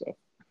perspective. So,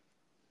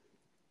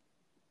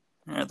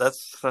 yeah,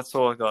 that's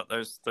all I got.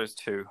 Those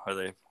two are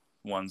the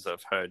ones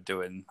I've heard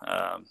doing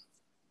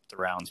the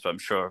rounds, but I'm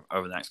sure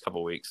over the next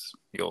couple of weeks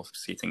you'll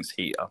see things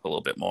heat up a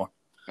little bit more.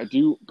 I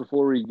do.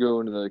 Before we go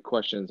into the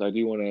questions, I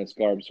do want to ask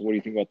Garbs, what do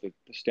you think about the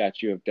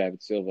statue of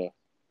David Silva?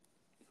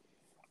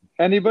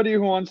 Anybody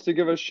who wants to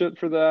give a shit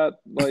for that,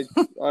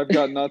 I've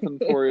got nothing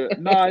for you.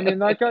 No, I mean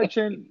that guy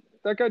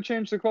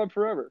changed the club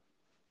forever,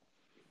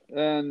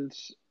 and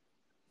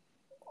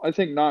I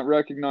think not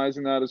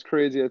recognizing that is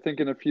crazy. I think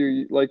in a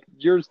few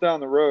years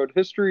down the road,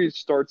 history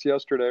starts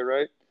yesterday,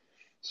 right?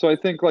 So I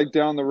think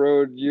down the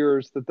road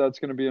years that's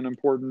going to be an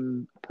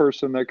important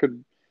person that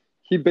could.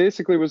 He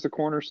basically was the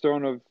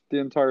cornerstone of the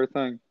entire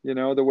thing.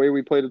 The way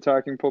we played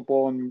attacking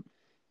football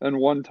and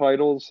won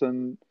titles,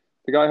 and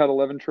the guy had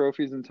 11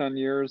 trophies in 10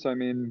 years. I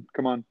mean,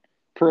 come on,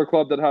 for a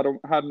club that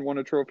hadn't won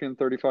a trophy in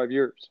 35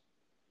 years.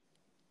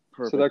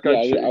 Perfect. So that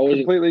guy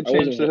completely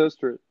changed the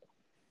history.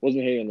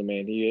 Wasn't hating on the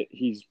man.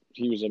 He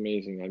was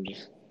amazing.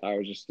 I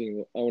was just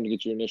thinking. I want to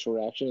get your initial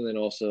reaction, and then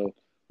also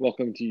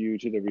welcome to you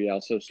to the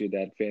Real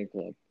Sociedad fan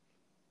club.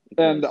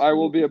 And I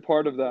will be a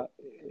part of that.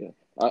 Yeah,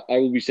 I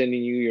will be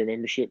sending you your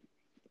membership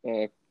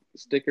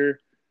sticker,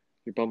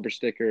 your bumper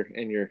sticker,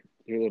 and your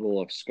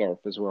little scarf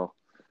as well.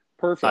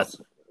 Perfect.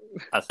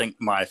 I think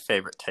my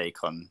favorite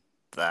take on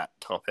that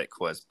topic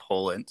was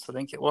Paul Ince, I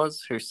think it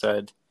was, who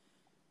said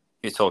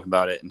he was talking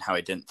about it and how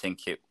he didn't think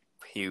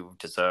he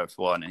deserved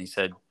one, and he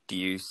said, "Do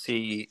you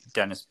see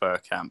Dennis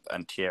Bergkamp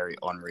and Thierry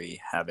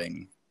Henry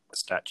having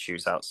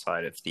statues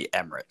outside of the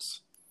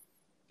Emirates?"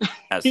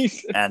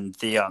 And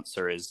the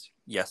answer is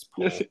yes,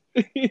 Paul.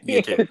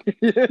 You do.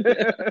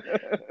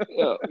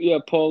 Yeah,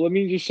 Paul, let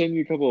me just send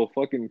you a couple of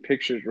fucking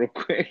pictures real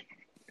quick.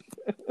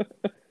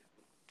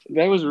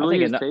 That was really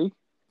his take?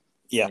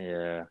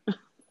 Yeah.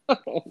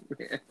 Oh,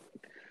 man.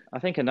 I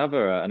think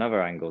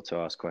another angle to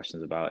ask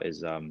questions about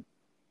is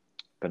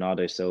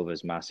Bernardo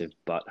Silva's massive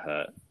butt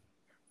hurt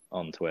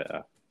on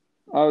Twitter.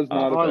 I was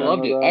not. I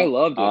loved it. I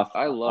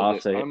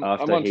loved it. I'm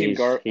on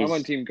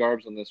Team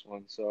Garbs on this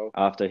one. So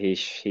after he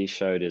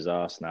showed his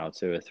ass now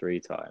 2 or 3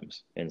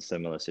 times in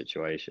similar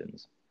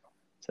situations,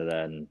 to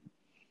then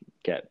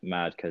get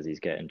mad because he's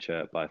getting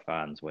chirped by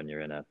fans when you're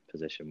in a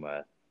position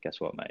where,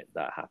 guess what, mate,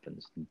 that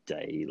happens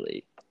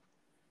daily.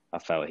 I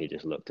felt he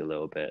just looked a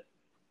little bit,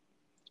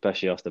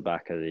 especially off the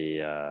back of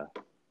the,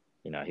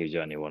 he was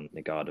the only one,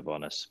 the guard of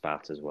honor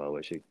spat as well,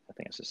 which I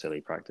think it's a silly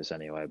practice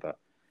anyway, but.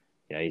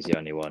 He's the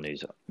only one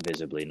who's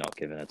visibly not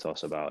giving a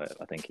toss about it.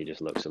 I think he just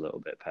looks a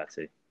little bit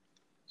petty.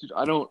 Dude,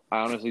 I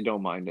honestly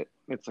don't mind it.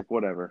 It's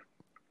whatever.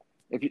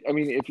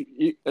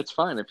 It's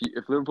fine.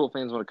 If Liverpool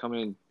fans want to come in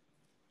and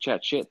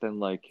chat shit,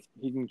 then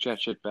he can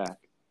chat shit back.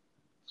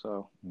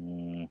 So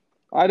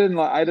I didn't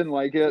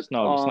like it. It's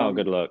not a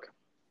good look.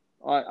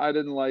 I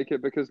didn't like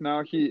it because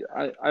now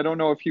I don't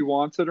know if he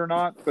wants it or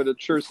not, but it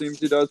sure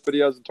seems he does. But he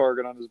has a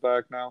target on his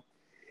back now.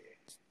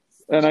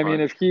 And I mean,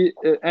 if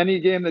any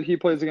game that he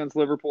plays against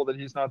Liverpool that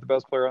he's not the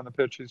best player on the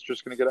pitch, he's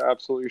just going to get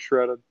absolutely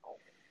shredded.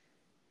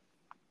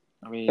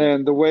 I mean,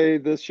 and the way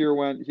this year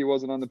went, he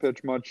wasn't on the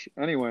pitch much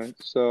anyway.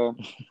 So,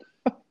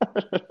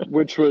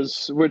 which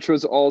was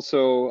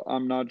also,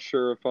 I'm not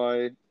sure if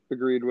I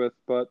agreed with,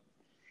 but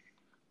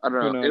I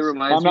don't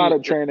know. I'm not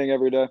at training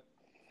every day.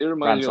 It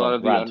reminds me a lot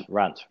of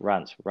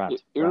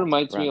It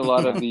reminds me a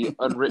lot of the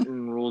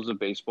unwritten rules of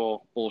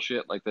baseball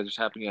bullshit, that just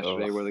happened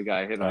yesterday, where the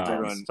guy hit a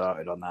home run.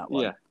 Started on that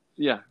one.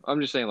 Yeah. I'm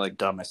just saying,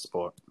 dumbest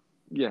sport.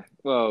 Yeah.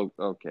 Well,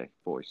 okay,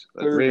 boys.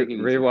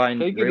 Rewind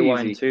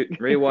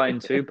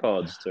two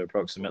pods to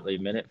approximately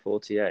minute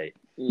 48.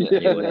 Yeah.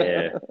 And you will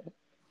hear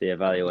the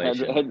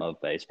evaluation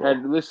of baseball.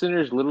 Had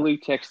listeners literally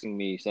texting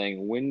me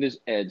saying, "When does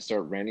Ed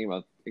start ranting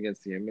about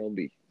against the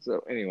MLB?"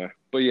 So anyway,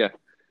 but yeah,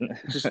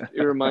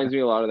 it reminds me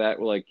a lot of that.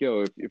 We're like,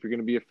 yo, if you're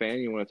gonna be a fan,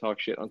 you want to talk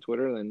shit on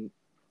Twitter, then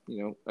I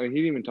mean, he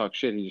didn't even talk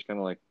shit. He just kind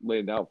of like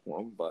laid it out for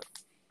him, but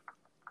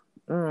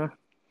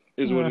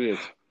is what it is.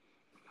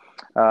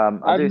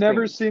 I've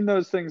never seen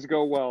those things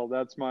go well.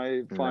 That's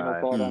my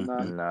final thought on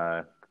that.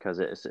 No, because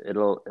it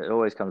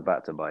always comes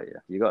back to bite you.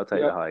 You got to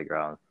take the high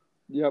ground.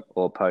 Yep.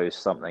 Or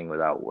post something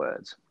without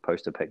words.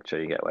 Post a picture,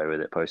 you get away with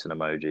it. Post an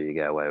emoji, you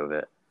get away with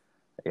it.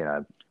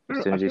 As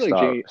soon as you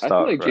start, I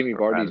feel like Jamie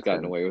Vardy's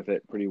gotten away with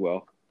it pretty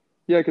well.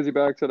 Yeah, because he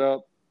backs it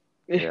up.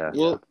 Yeah.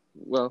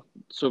 Well,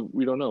 so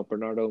we don't know.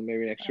 Bernardo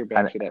maybe next year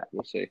backs it up.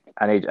 We'll see.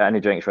 And he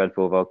drinks Red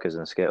Bull vodkas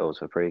and Skittles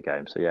for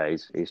pre-game. So yeah,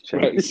 he's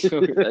changed.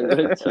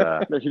 Right.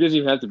 So, no, he doesn't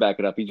even have to back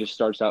it up. He just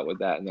starts out with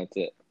that, and that's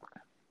it.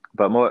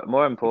 But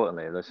more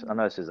importantly, I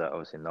know this is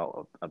obviously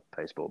not a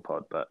baseball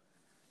pod, but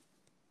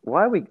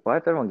why is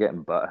everyone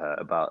getting butthurt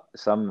about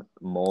some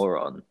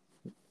moron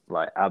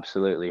like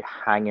absolutely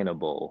hanging a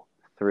ball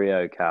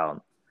 3-0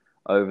 count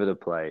over the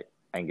plate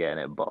and getting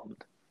it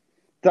bombed?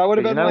 That would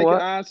have been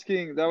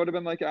asking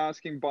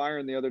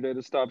Bayern the other day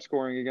to stop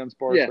scoring against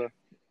Barca. Yeah.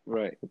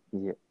 Right.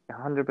 Yeah,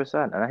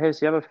 100%. And here's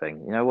the other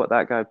thing. You know what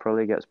that guy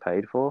probably gets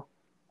paid for?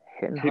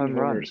 Hitting home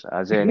runs.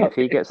 As in, if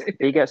he gets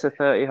a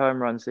 30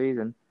 home run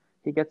season,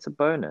 he gets a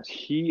bonus.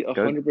 He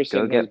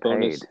 100% has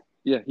bonus.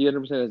 Yeah, he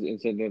 100% has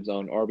incentives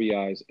on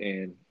RBIs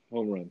and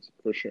home runs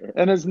for sure.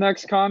 And his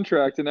next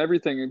contract and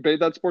everything.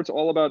 That sport's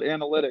all about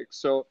analytics.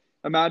 So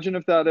imagine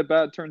if that at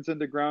bat turns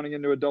into grounding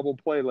into a double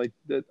play like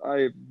that.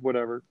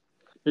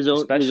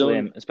 Especially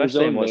in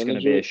what's going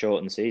to be a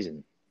shortened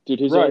season. Dude,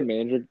 his own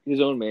manager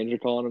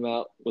calling him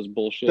out was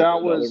bullshit.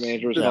 That was the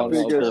manager was calling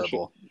him out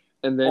bullshit.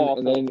 And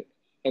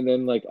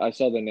then like I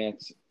saw the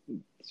Nats.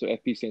 So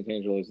FP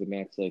Santangelo is the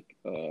Nats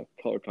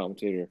color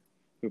commentator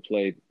who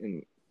played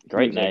in.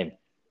 Great name.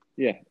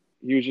 Yeah,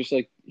 he was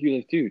like,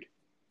 dude,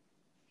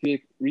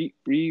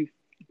 we've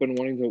been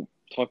wanting to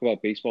talk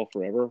about baseball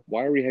forever.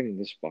 Why are we having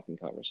this fucking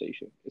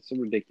conversation? It's so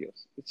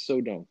ridiculous. It's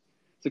so dumb.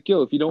 It's like,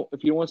 yo, if you don't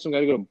want some guy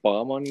to go to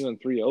bomb on you on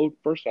 3-0,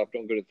 first off,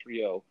 don't go to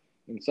 3-0,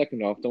 and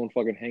second off, don't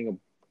fucking hang a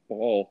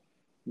ball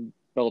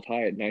belt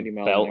high at 90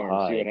 miles an hour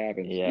and see what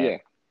happens. Yeah.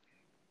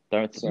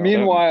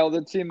 Meanwhile,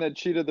 the team that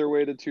cheated their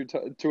way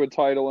to a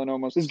title and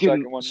almost a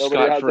second one,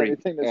 nobody has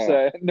anything to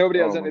say. Nobody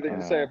has anything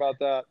to say about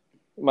that.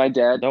 My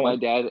dad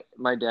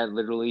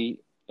literally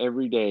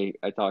every day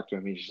I talk to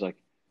him, he's just like,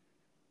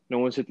 no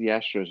one's hit the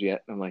Astros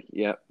yet. I'm like,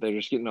 yeah, they're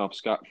just getting off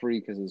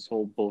scot-free because of this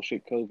whole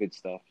bullshit COVID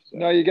stuff. So.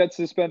 No, you get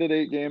suspended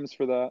 8 games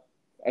for that.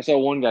 I saw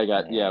one guy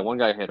one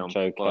guy hit him.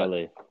 Joe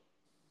Kelly.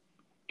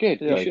 Good.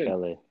 Joe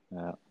Kelly.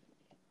 Yeah.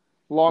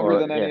 Longer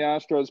than any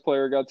Astros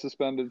player got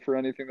suspended for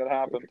anything that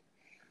happened.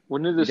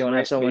 When did this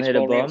someone hit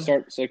a bomb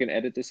start so I can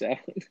edit this out?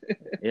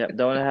 Yeah,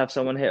 don't want to have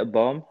someone hit a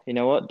bomb. You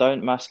know what?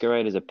 Don't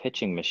masquerade as a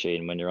pitching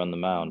machine when you're on the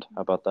mound.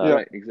 How about that? Yeah,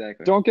 right,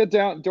 exactly. Don't get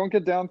down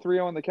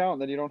 3-0 in the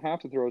count, then you don't have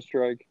to throw a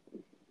strike.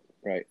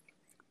 Right.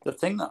 The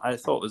thing that I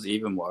thought was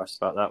even worse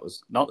about that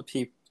was not the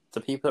people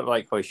that were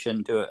like, oh, you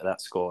shouldn't do it at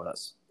that score.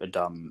 That's a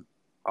dumb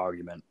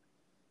argument.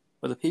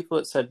 But the people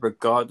that said,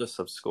 regardless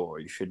of score,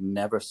 you should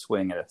never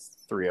swing at a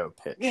 3-0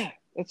 pitch. Yeah.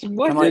 That's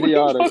what are you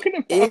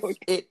talking about?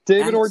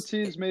 David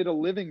Ortiz made a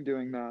living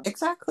doing that.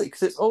 Exactly,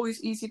 because it's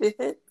always easy to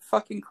hit.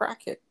 Fucking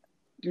crack it.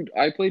 Dude,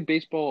 I played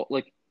baseball,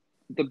 like,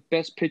 the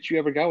best pitch you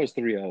ever got was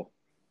 3-0.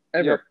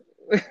 Ever.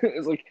 Yep.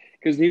 It's like,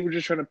 because they were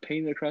just trying to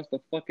paint it across the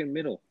fucking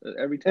middle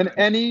every time.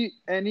 And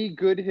any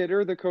good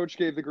hitter, the coach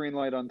gave the green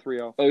light on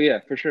 3-0. Oh, yeah,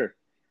 for sure.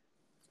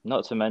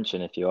 Not to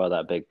mention, if you are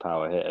that big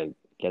power hitter,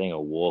 getting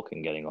a walk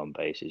and getting on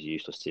base is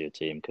useless to your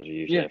team because you're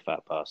usually a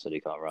fat bastard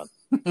who can't run.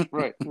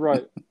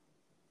 Right.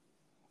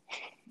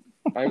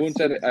 I once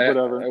had I had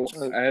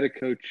a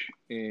coach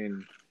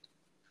in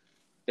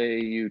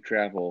AAU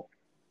travel,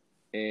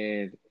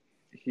 and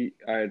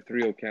I had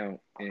 3-0 count,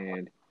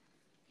 and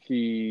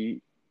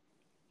he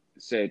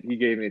said he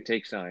gave me a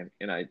take sign,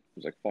 and I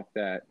was like, fuck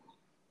that.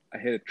 I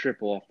hit a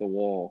triple off the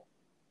wall,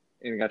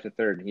 and got to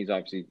third, and he's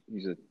a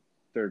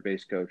third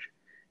base coach,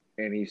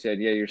 and he said,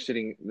 yeah, you're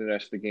sitting the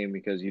rest of the game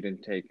because you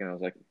didn't take, and I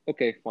was like,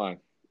 okay, fine,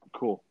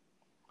 cool.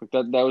 But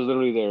that was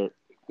literally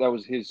that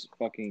was his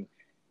fucking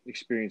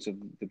experience of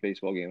the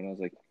baseball game, and I was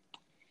like,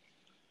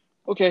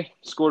 okay,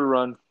 scored a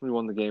run, we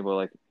won the game, but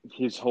like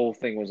his whole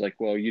thing was like,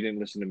 well, you didn't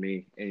listen to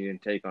me and you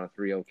didn't take on a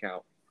 3-0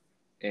 count,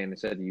 and it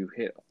said you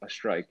hit a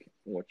strike,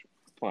 which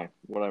fine,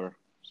 whatever.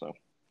 So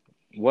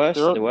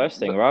the worst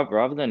thing,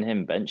 rather than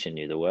him benching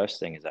you, the worst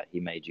thing is that he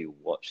made you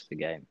watch the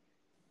game.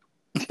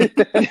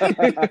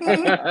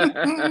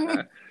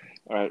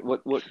 All right,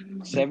 what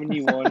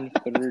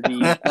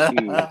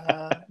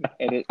 71-32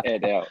 edit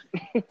out.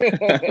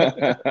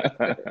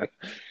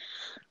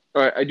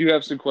 All right, I do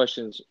have some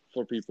questions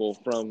for people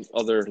from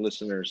other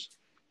listeners,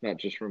 not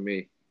just from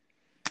me.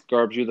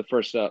 Garbs, you're the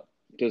first up.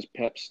 Does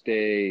Pep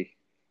stay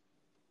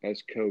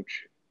as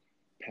coach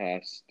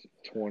past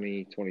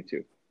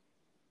 2022?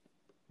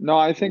 No,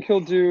 I think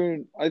he'll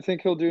do. I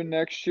think he'll do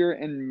next year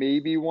and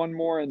maybe one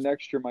more, and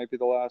next year might be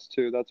the last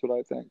two. That's what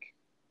I think.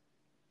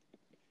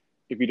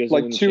 If he doesn't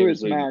Like win the two Champions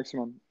is League,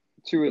 maximum.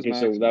 Two is okay.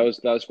 So maximum.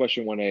 that was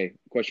question 1A.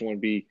 Question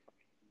 1B.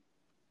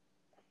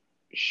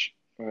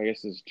 I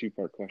guess this is a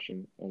two-part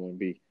question on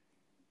 1B.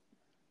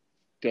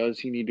 Does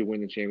he need to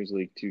win the Champions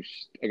League to?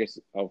 I guess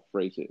I'll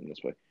phrase it in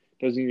this way.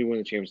 Does he need to win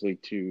the Champions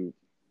League to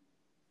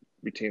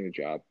retain the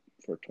job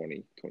for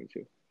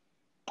 2022?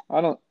 I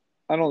don't.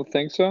 I don't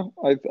think so.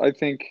 I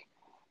think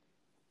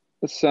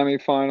a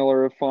semifinal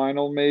or a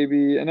final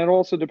maybe, and it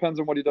also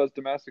depends on what he does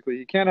domestically.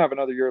 He can't have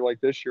another year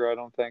like this year. I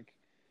don't think.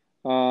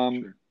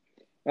 Sure.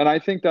 And I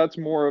think that's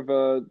more of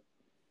a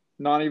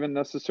not even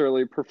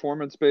necessarily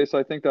performance based.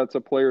 I think that's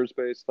a players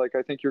based. Like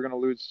I think you're going to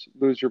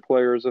lose your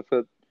players if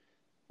it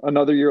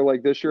another year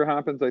like this year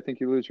happens. I think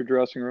you lose your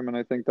dressing room, and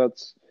I think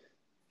that's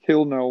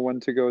he'll know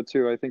when to go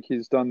to. I think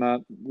he's done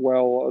that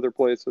well other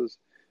places,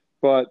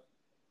 but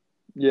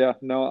yeah,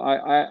 no,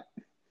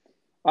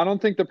 I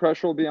don't think the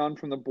pressure will be on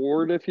from the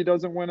board if he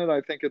doesn't win it. I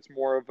think it's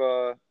more of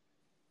a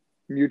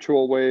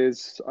mutual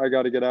ways. I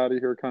got to get out of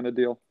here kind of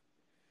deal.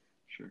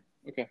 Sure.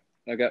 Okay.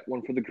 I got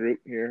one for the group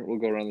here. We'll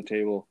go around the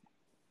table.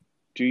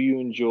 Do you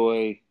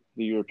enjoy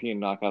the European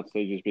knockout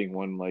stages being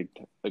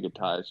one-legged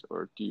ties,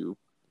 or do you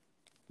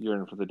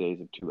yearn for the days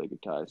of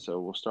two-legged ties?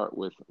 So we'll start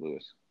with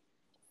Lewis.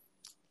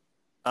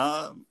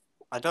 I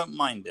don't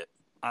mind it.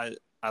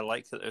 I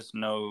like that there's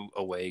no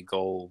away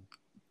goal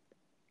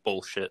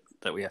bullshit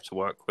that we have to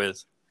work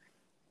with.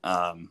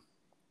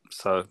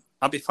 So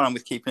I'll be fine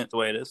with keeping it the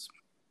way it is.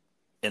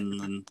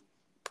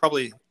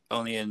 Probably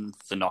only in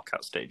the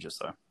knockout stages,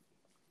 though.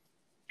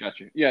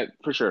 Gotcha. Yeah,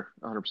 for sure,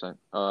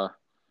 100%.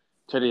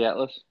 Teddy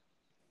Atlas.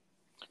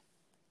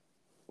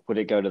 Would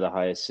it go to the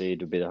highest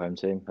seed? Would be the home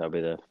team? That would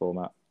be the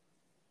format.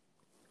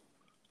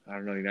 I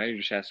don't know. Now you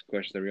just asked a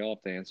question that we all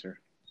have to answer.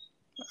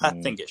 I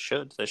think it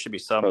should. There should be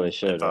some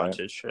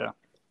advantage. Right?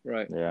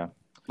 Right. Yeah.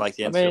 Like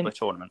the NCAA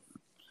tournament.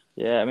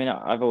 Yeah, I mean,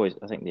 I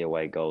think the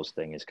away goals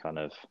thing is kind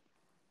of,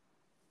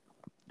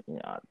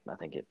 I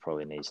think it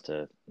probably needs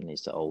to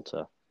alter.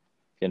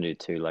 If you're going to do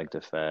two-legged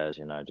affairs,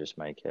 just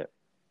make it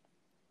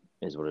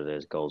is what it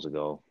is. Goal's a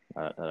goal.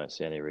 I don't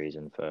see any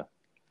reason for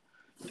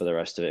the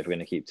rest of it. If we're going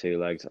to keep two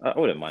legs, I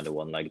wouldn't mind a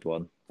one-legged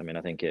one. I mean,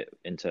 I think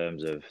in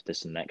terms of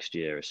this next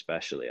year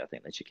especially, I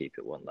think they should keep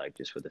it one leg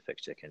just with the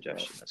fixture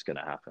congestion that's going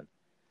to happen.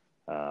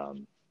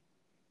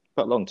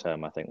 But long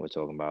term, I think we're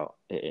talking about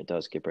it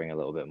does bring a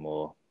little bit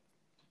more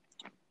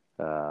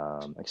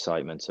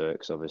excitement to it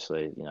because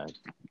obviously,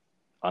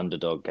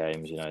 underdog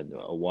games,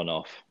 a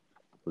one-off,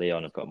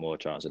 Lyon have got more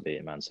chance of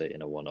beating Man City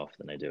in a one-off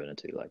than they do in a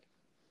two-leg,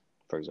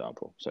 for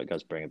example. So it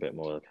does bring a bit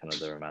more kind of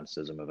the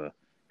romanticism of a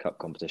cup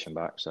competition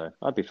back. So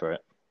I'd be for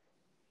it.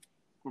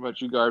 What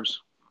about you, Garbs?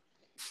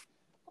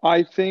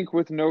 I think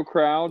with no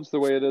crowds, the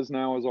way it is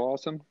now is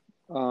awesome.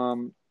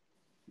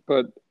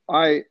 But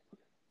I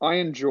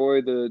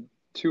enjoy the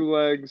two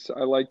legs.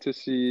 I like to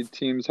see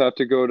teams have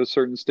to go to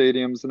certain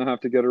stadiums and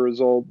have to get a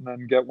result and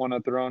then get one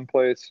at their own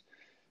place.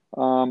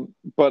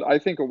 But I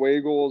think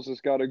away goals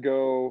has got to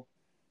go,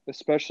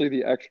 especially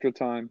the extra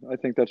time. I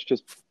think that's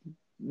just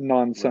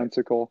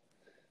nonsensical.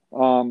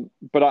 Right.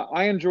 But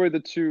I enjoy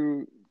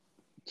the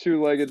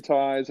two-legged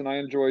ties, and I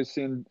enjoy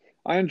seeing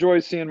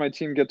my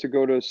team get to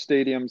go to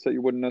stadiums that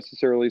you wouldn't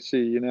necessarily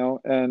see,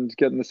 and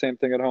getting the same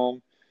thing at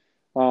home.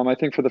 I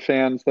think for the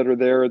fans that are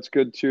there, it's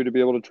good too to be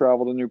able to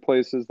travel to new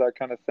places, that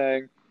kind of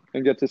thing,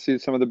 and get to see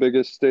some of the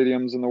biggest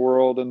stadiums in the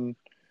world and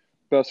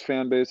best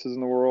fan bases in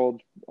the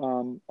world.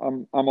 I'm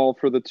all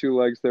for the two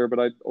legs there,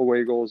 but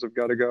away goals have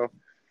got to go.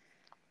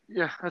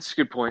 Yeah, that's a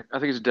good point. I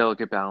think it's a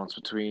delicate balance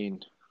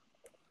between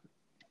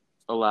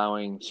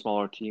allowing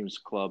smaller teams,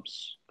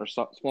 clubs, or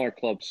smaller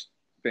clubs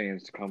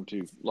fans to come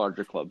to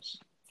larger clubs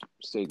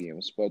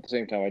stadiums, but at the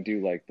same time, I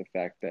do like the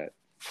fact that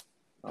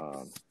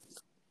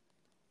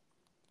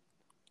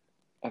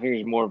I think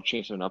there's more of a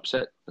chance of an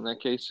upset in that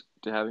case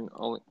to having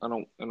only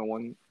in a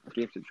one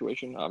game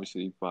situation.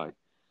 Obviously,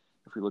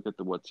 if we look at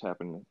what's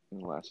happened in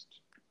the last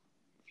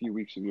few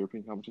weeks of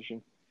European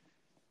competition,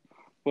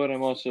 but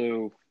I'm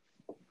also,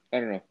 I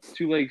don't know,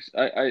 two legs.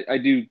 I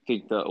do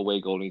think the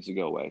away goal needs to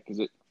go away because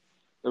it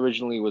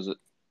originally was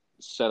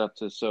set up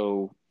to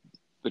so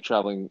the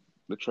traveling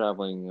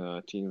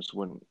teams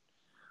would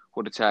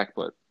attack,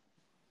 but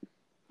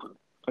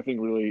I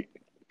think really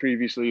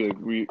previously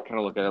we kind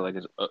of look at it like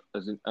as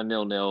a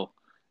 0-0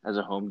 as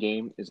a home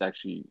game is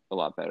actually a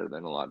lot better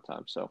than a lot of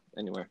times. So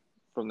anyway,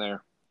 from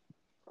there,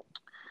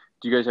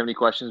 do you guys have any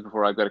questions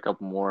before I've got a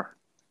couple more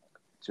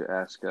to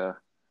ask the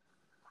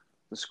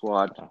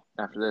squad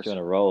after this? Do you want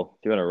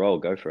to roll?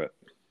 Go for it.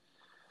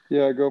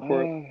 Yeah, go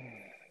for it.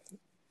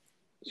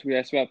 So we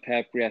asked about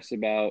Pep. We asked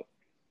about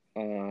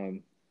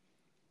the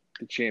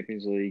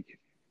Champions League.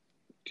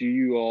 Do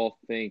you all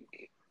think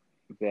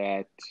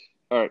that?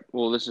 All right.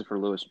 Well, this is for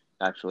Lewis.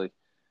 Actually,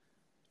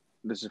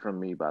 this is from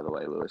me, by the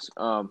way, Lewis.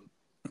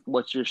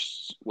 What's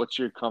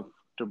your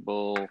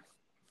comfortable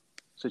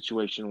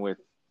situation with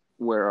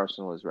where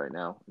Arsenal is right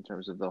now in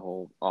terms of the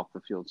whole off the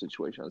field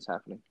situation that's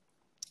happening.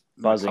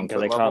 Buzzing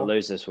because they Comfort can't level.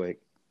 lose this week.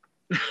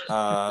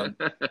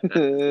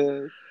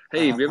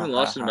 Hey, we haven't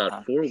lost in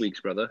about 4 weeks,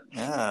 brother.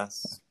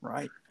 Yes,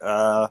 right.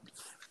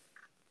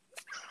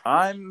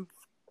 I'm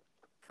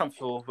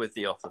comfortable with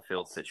the off the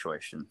field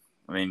situation.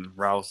 I mean,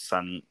 Raul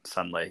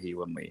Sanlehi,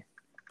 when we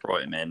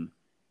brought him in,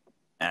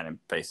 and it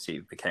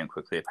basically became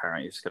quickly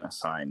apparent he was going to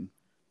sign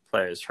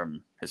players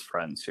from his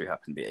friends who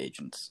happen to be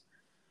agents.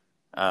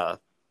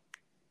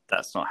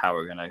 That's not how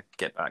we're going to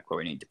get back where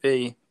we need to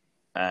be.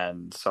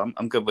 And so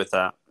I'm good with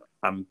that.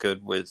 I'm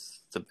good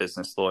with the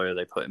business lawyer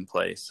they put in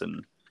place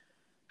and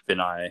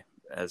Vinay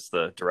as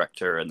the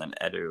director, and then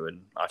Edu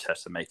and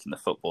Arteta making the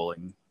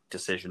footballing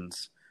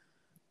decisions.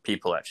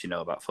 People actually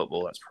know about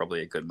football. That's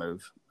probably a good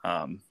move.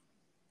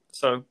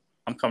 So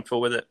I'm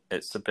comfortable with it.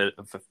 It's a bit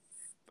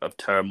of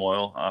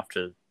turmoil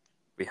after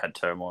we had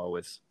turmoil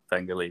with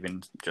Wenger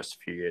leaving just a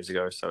few years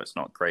ago, so it's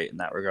not great in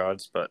that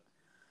regards, but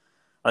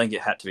I think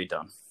it had to be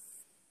done.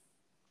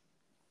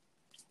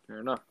 Fair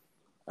enough.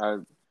 I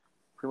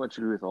pretty much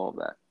agree with all of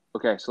that.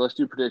 Okay, so let's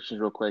do predictions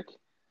real quick.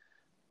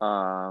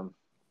 I'll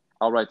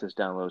write this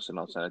down, Lois, and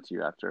I'll send it to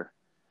you after.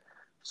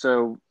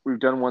 So we've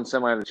done one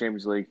semi of the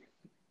Champions League.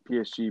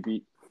 PSG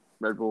beat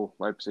Red Bull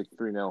Leipzig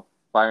 3-0.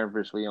 Bayern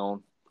versus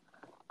Lyon.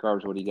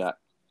 Garbs, what do you got?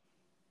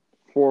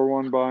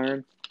 4-1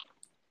 Bayern.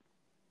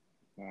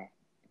 Wow.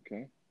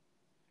 Okay.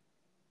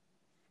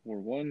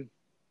 4-1.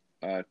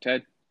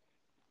 Ted?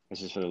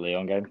 This is for the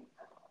Leon game?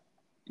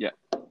 Yeah.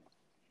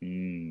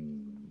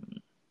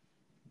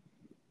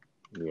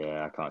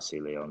 Yeah, I can't see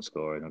Leon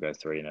scoring. I'll go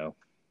 3-0.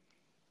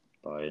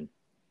 Bayern.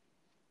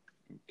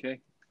 Okay.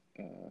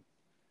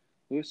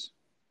 Lewis?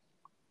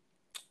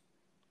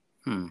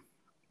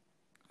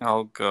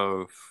 I'll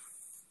go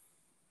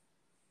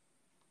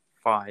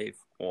 5-1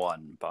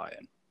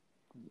 Bayern.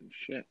 Holy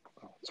shit!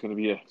 It's gonna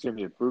be a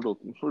brutal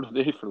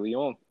day for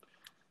Lyon.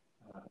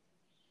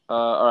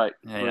 All right.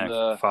 Yeah,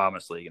 the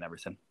Farmers League and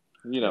everything.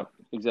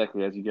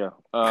 Exactly as you go.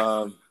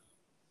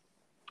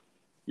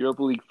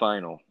 Europa League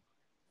final.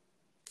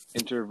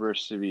 Inter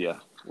versus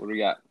Sevilla. What do we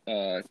got,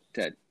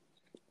 Ted?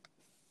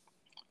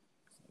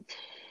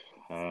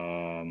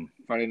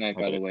 Friday night,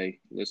 by the way,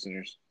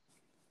 listeners.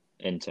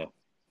 Inter.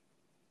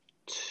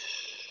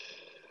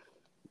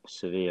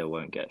 Sevilla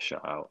won't get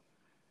shut out.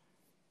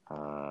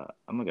 I'm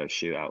going to go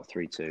shootout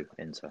 3-2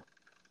 Inter.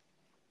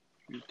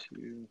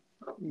 3-2.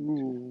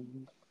 Ooh.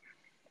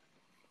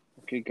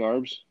 Okay,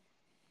 Garbs.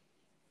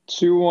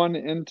 2-1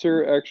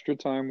 Inter, extra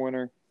time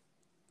winner.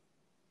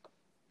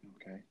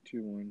 Okay,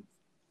 2-1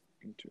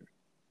 Inter.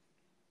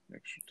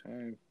 Extra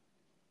time.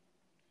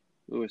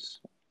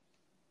 Lewis.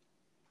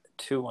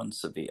 2-1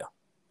 Sevilla.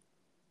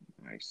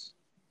 Nice.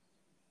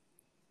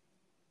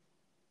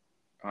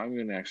 I'm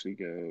going to actually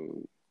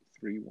go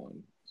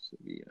 3-1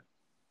 Sevilla.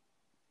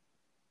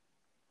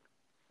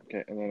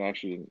 Okay, and then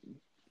actually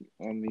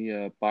on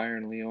the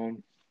Bayern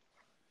Lyon,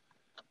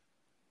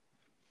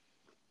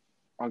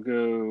 I'll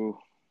go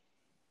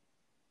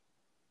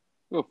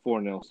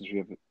 4-0 since we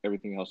have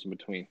everything else in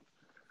between.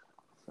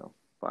 So,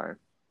 Bayern.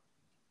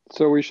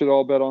 So we should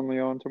all bet on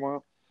Lyon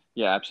tomorrow?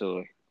 Yeah,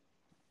 absolutely.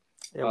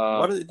 Yeah,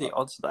 what are the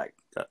odds of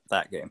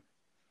that game?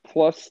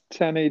 Plus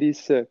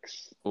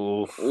 1086.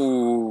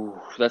 Ooh,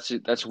 that's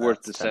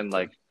worth to send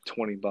tempting. like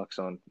 $20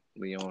 on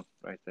Lyon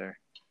right there.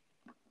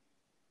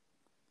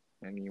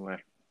 Anyway.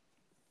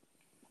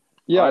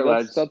 Yeah, All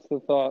right, that's the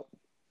thought.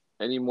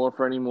 Any more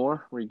for any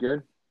more? We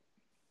good?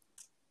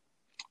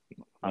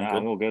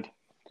 I'm all good.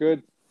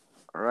 Good.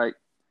 All right.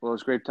 Well,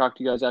 it's great to talk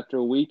to you guys after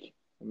a week.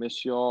 I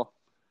miss you all.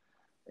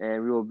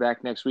 And we will be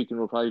back next week, and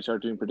we'll probably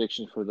start doing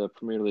predictions for the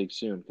Premier League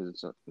soon because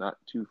it's not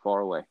too far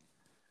away.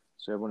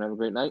 So everyone have a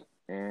great night,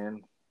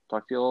 and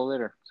talk to you all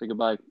later. Say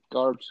goodbye,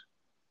 Garbs.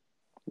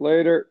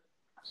 Later.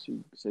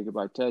 Say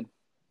goodbye, Ted.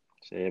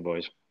 See you,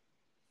 boys.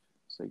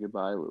 Say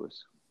goodbye,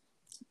 Lewis.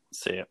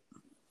 See ya.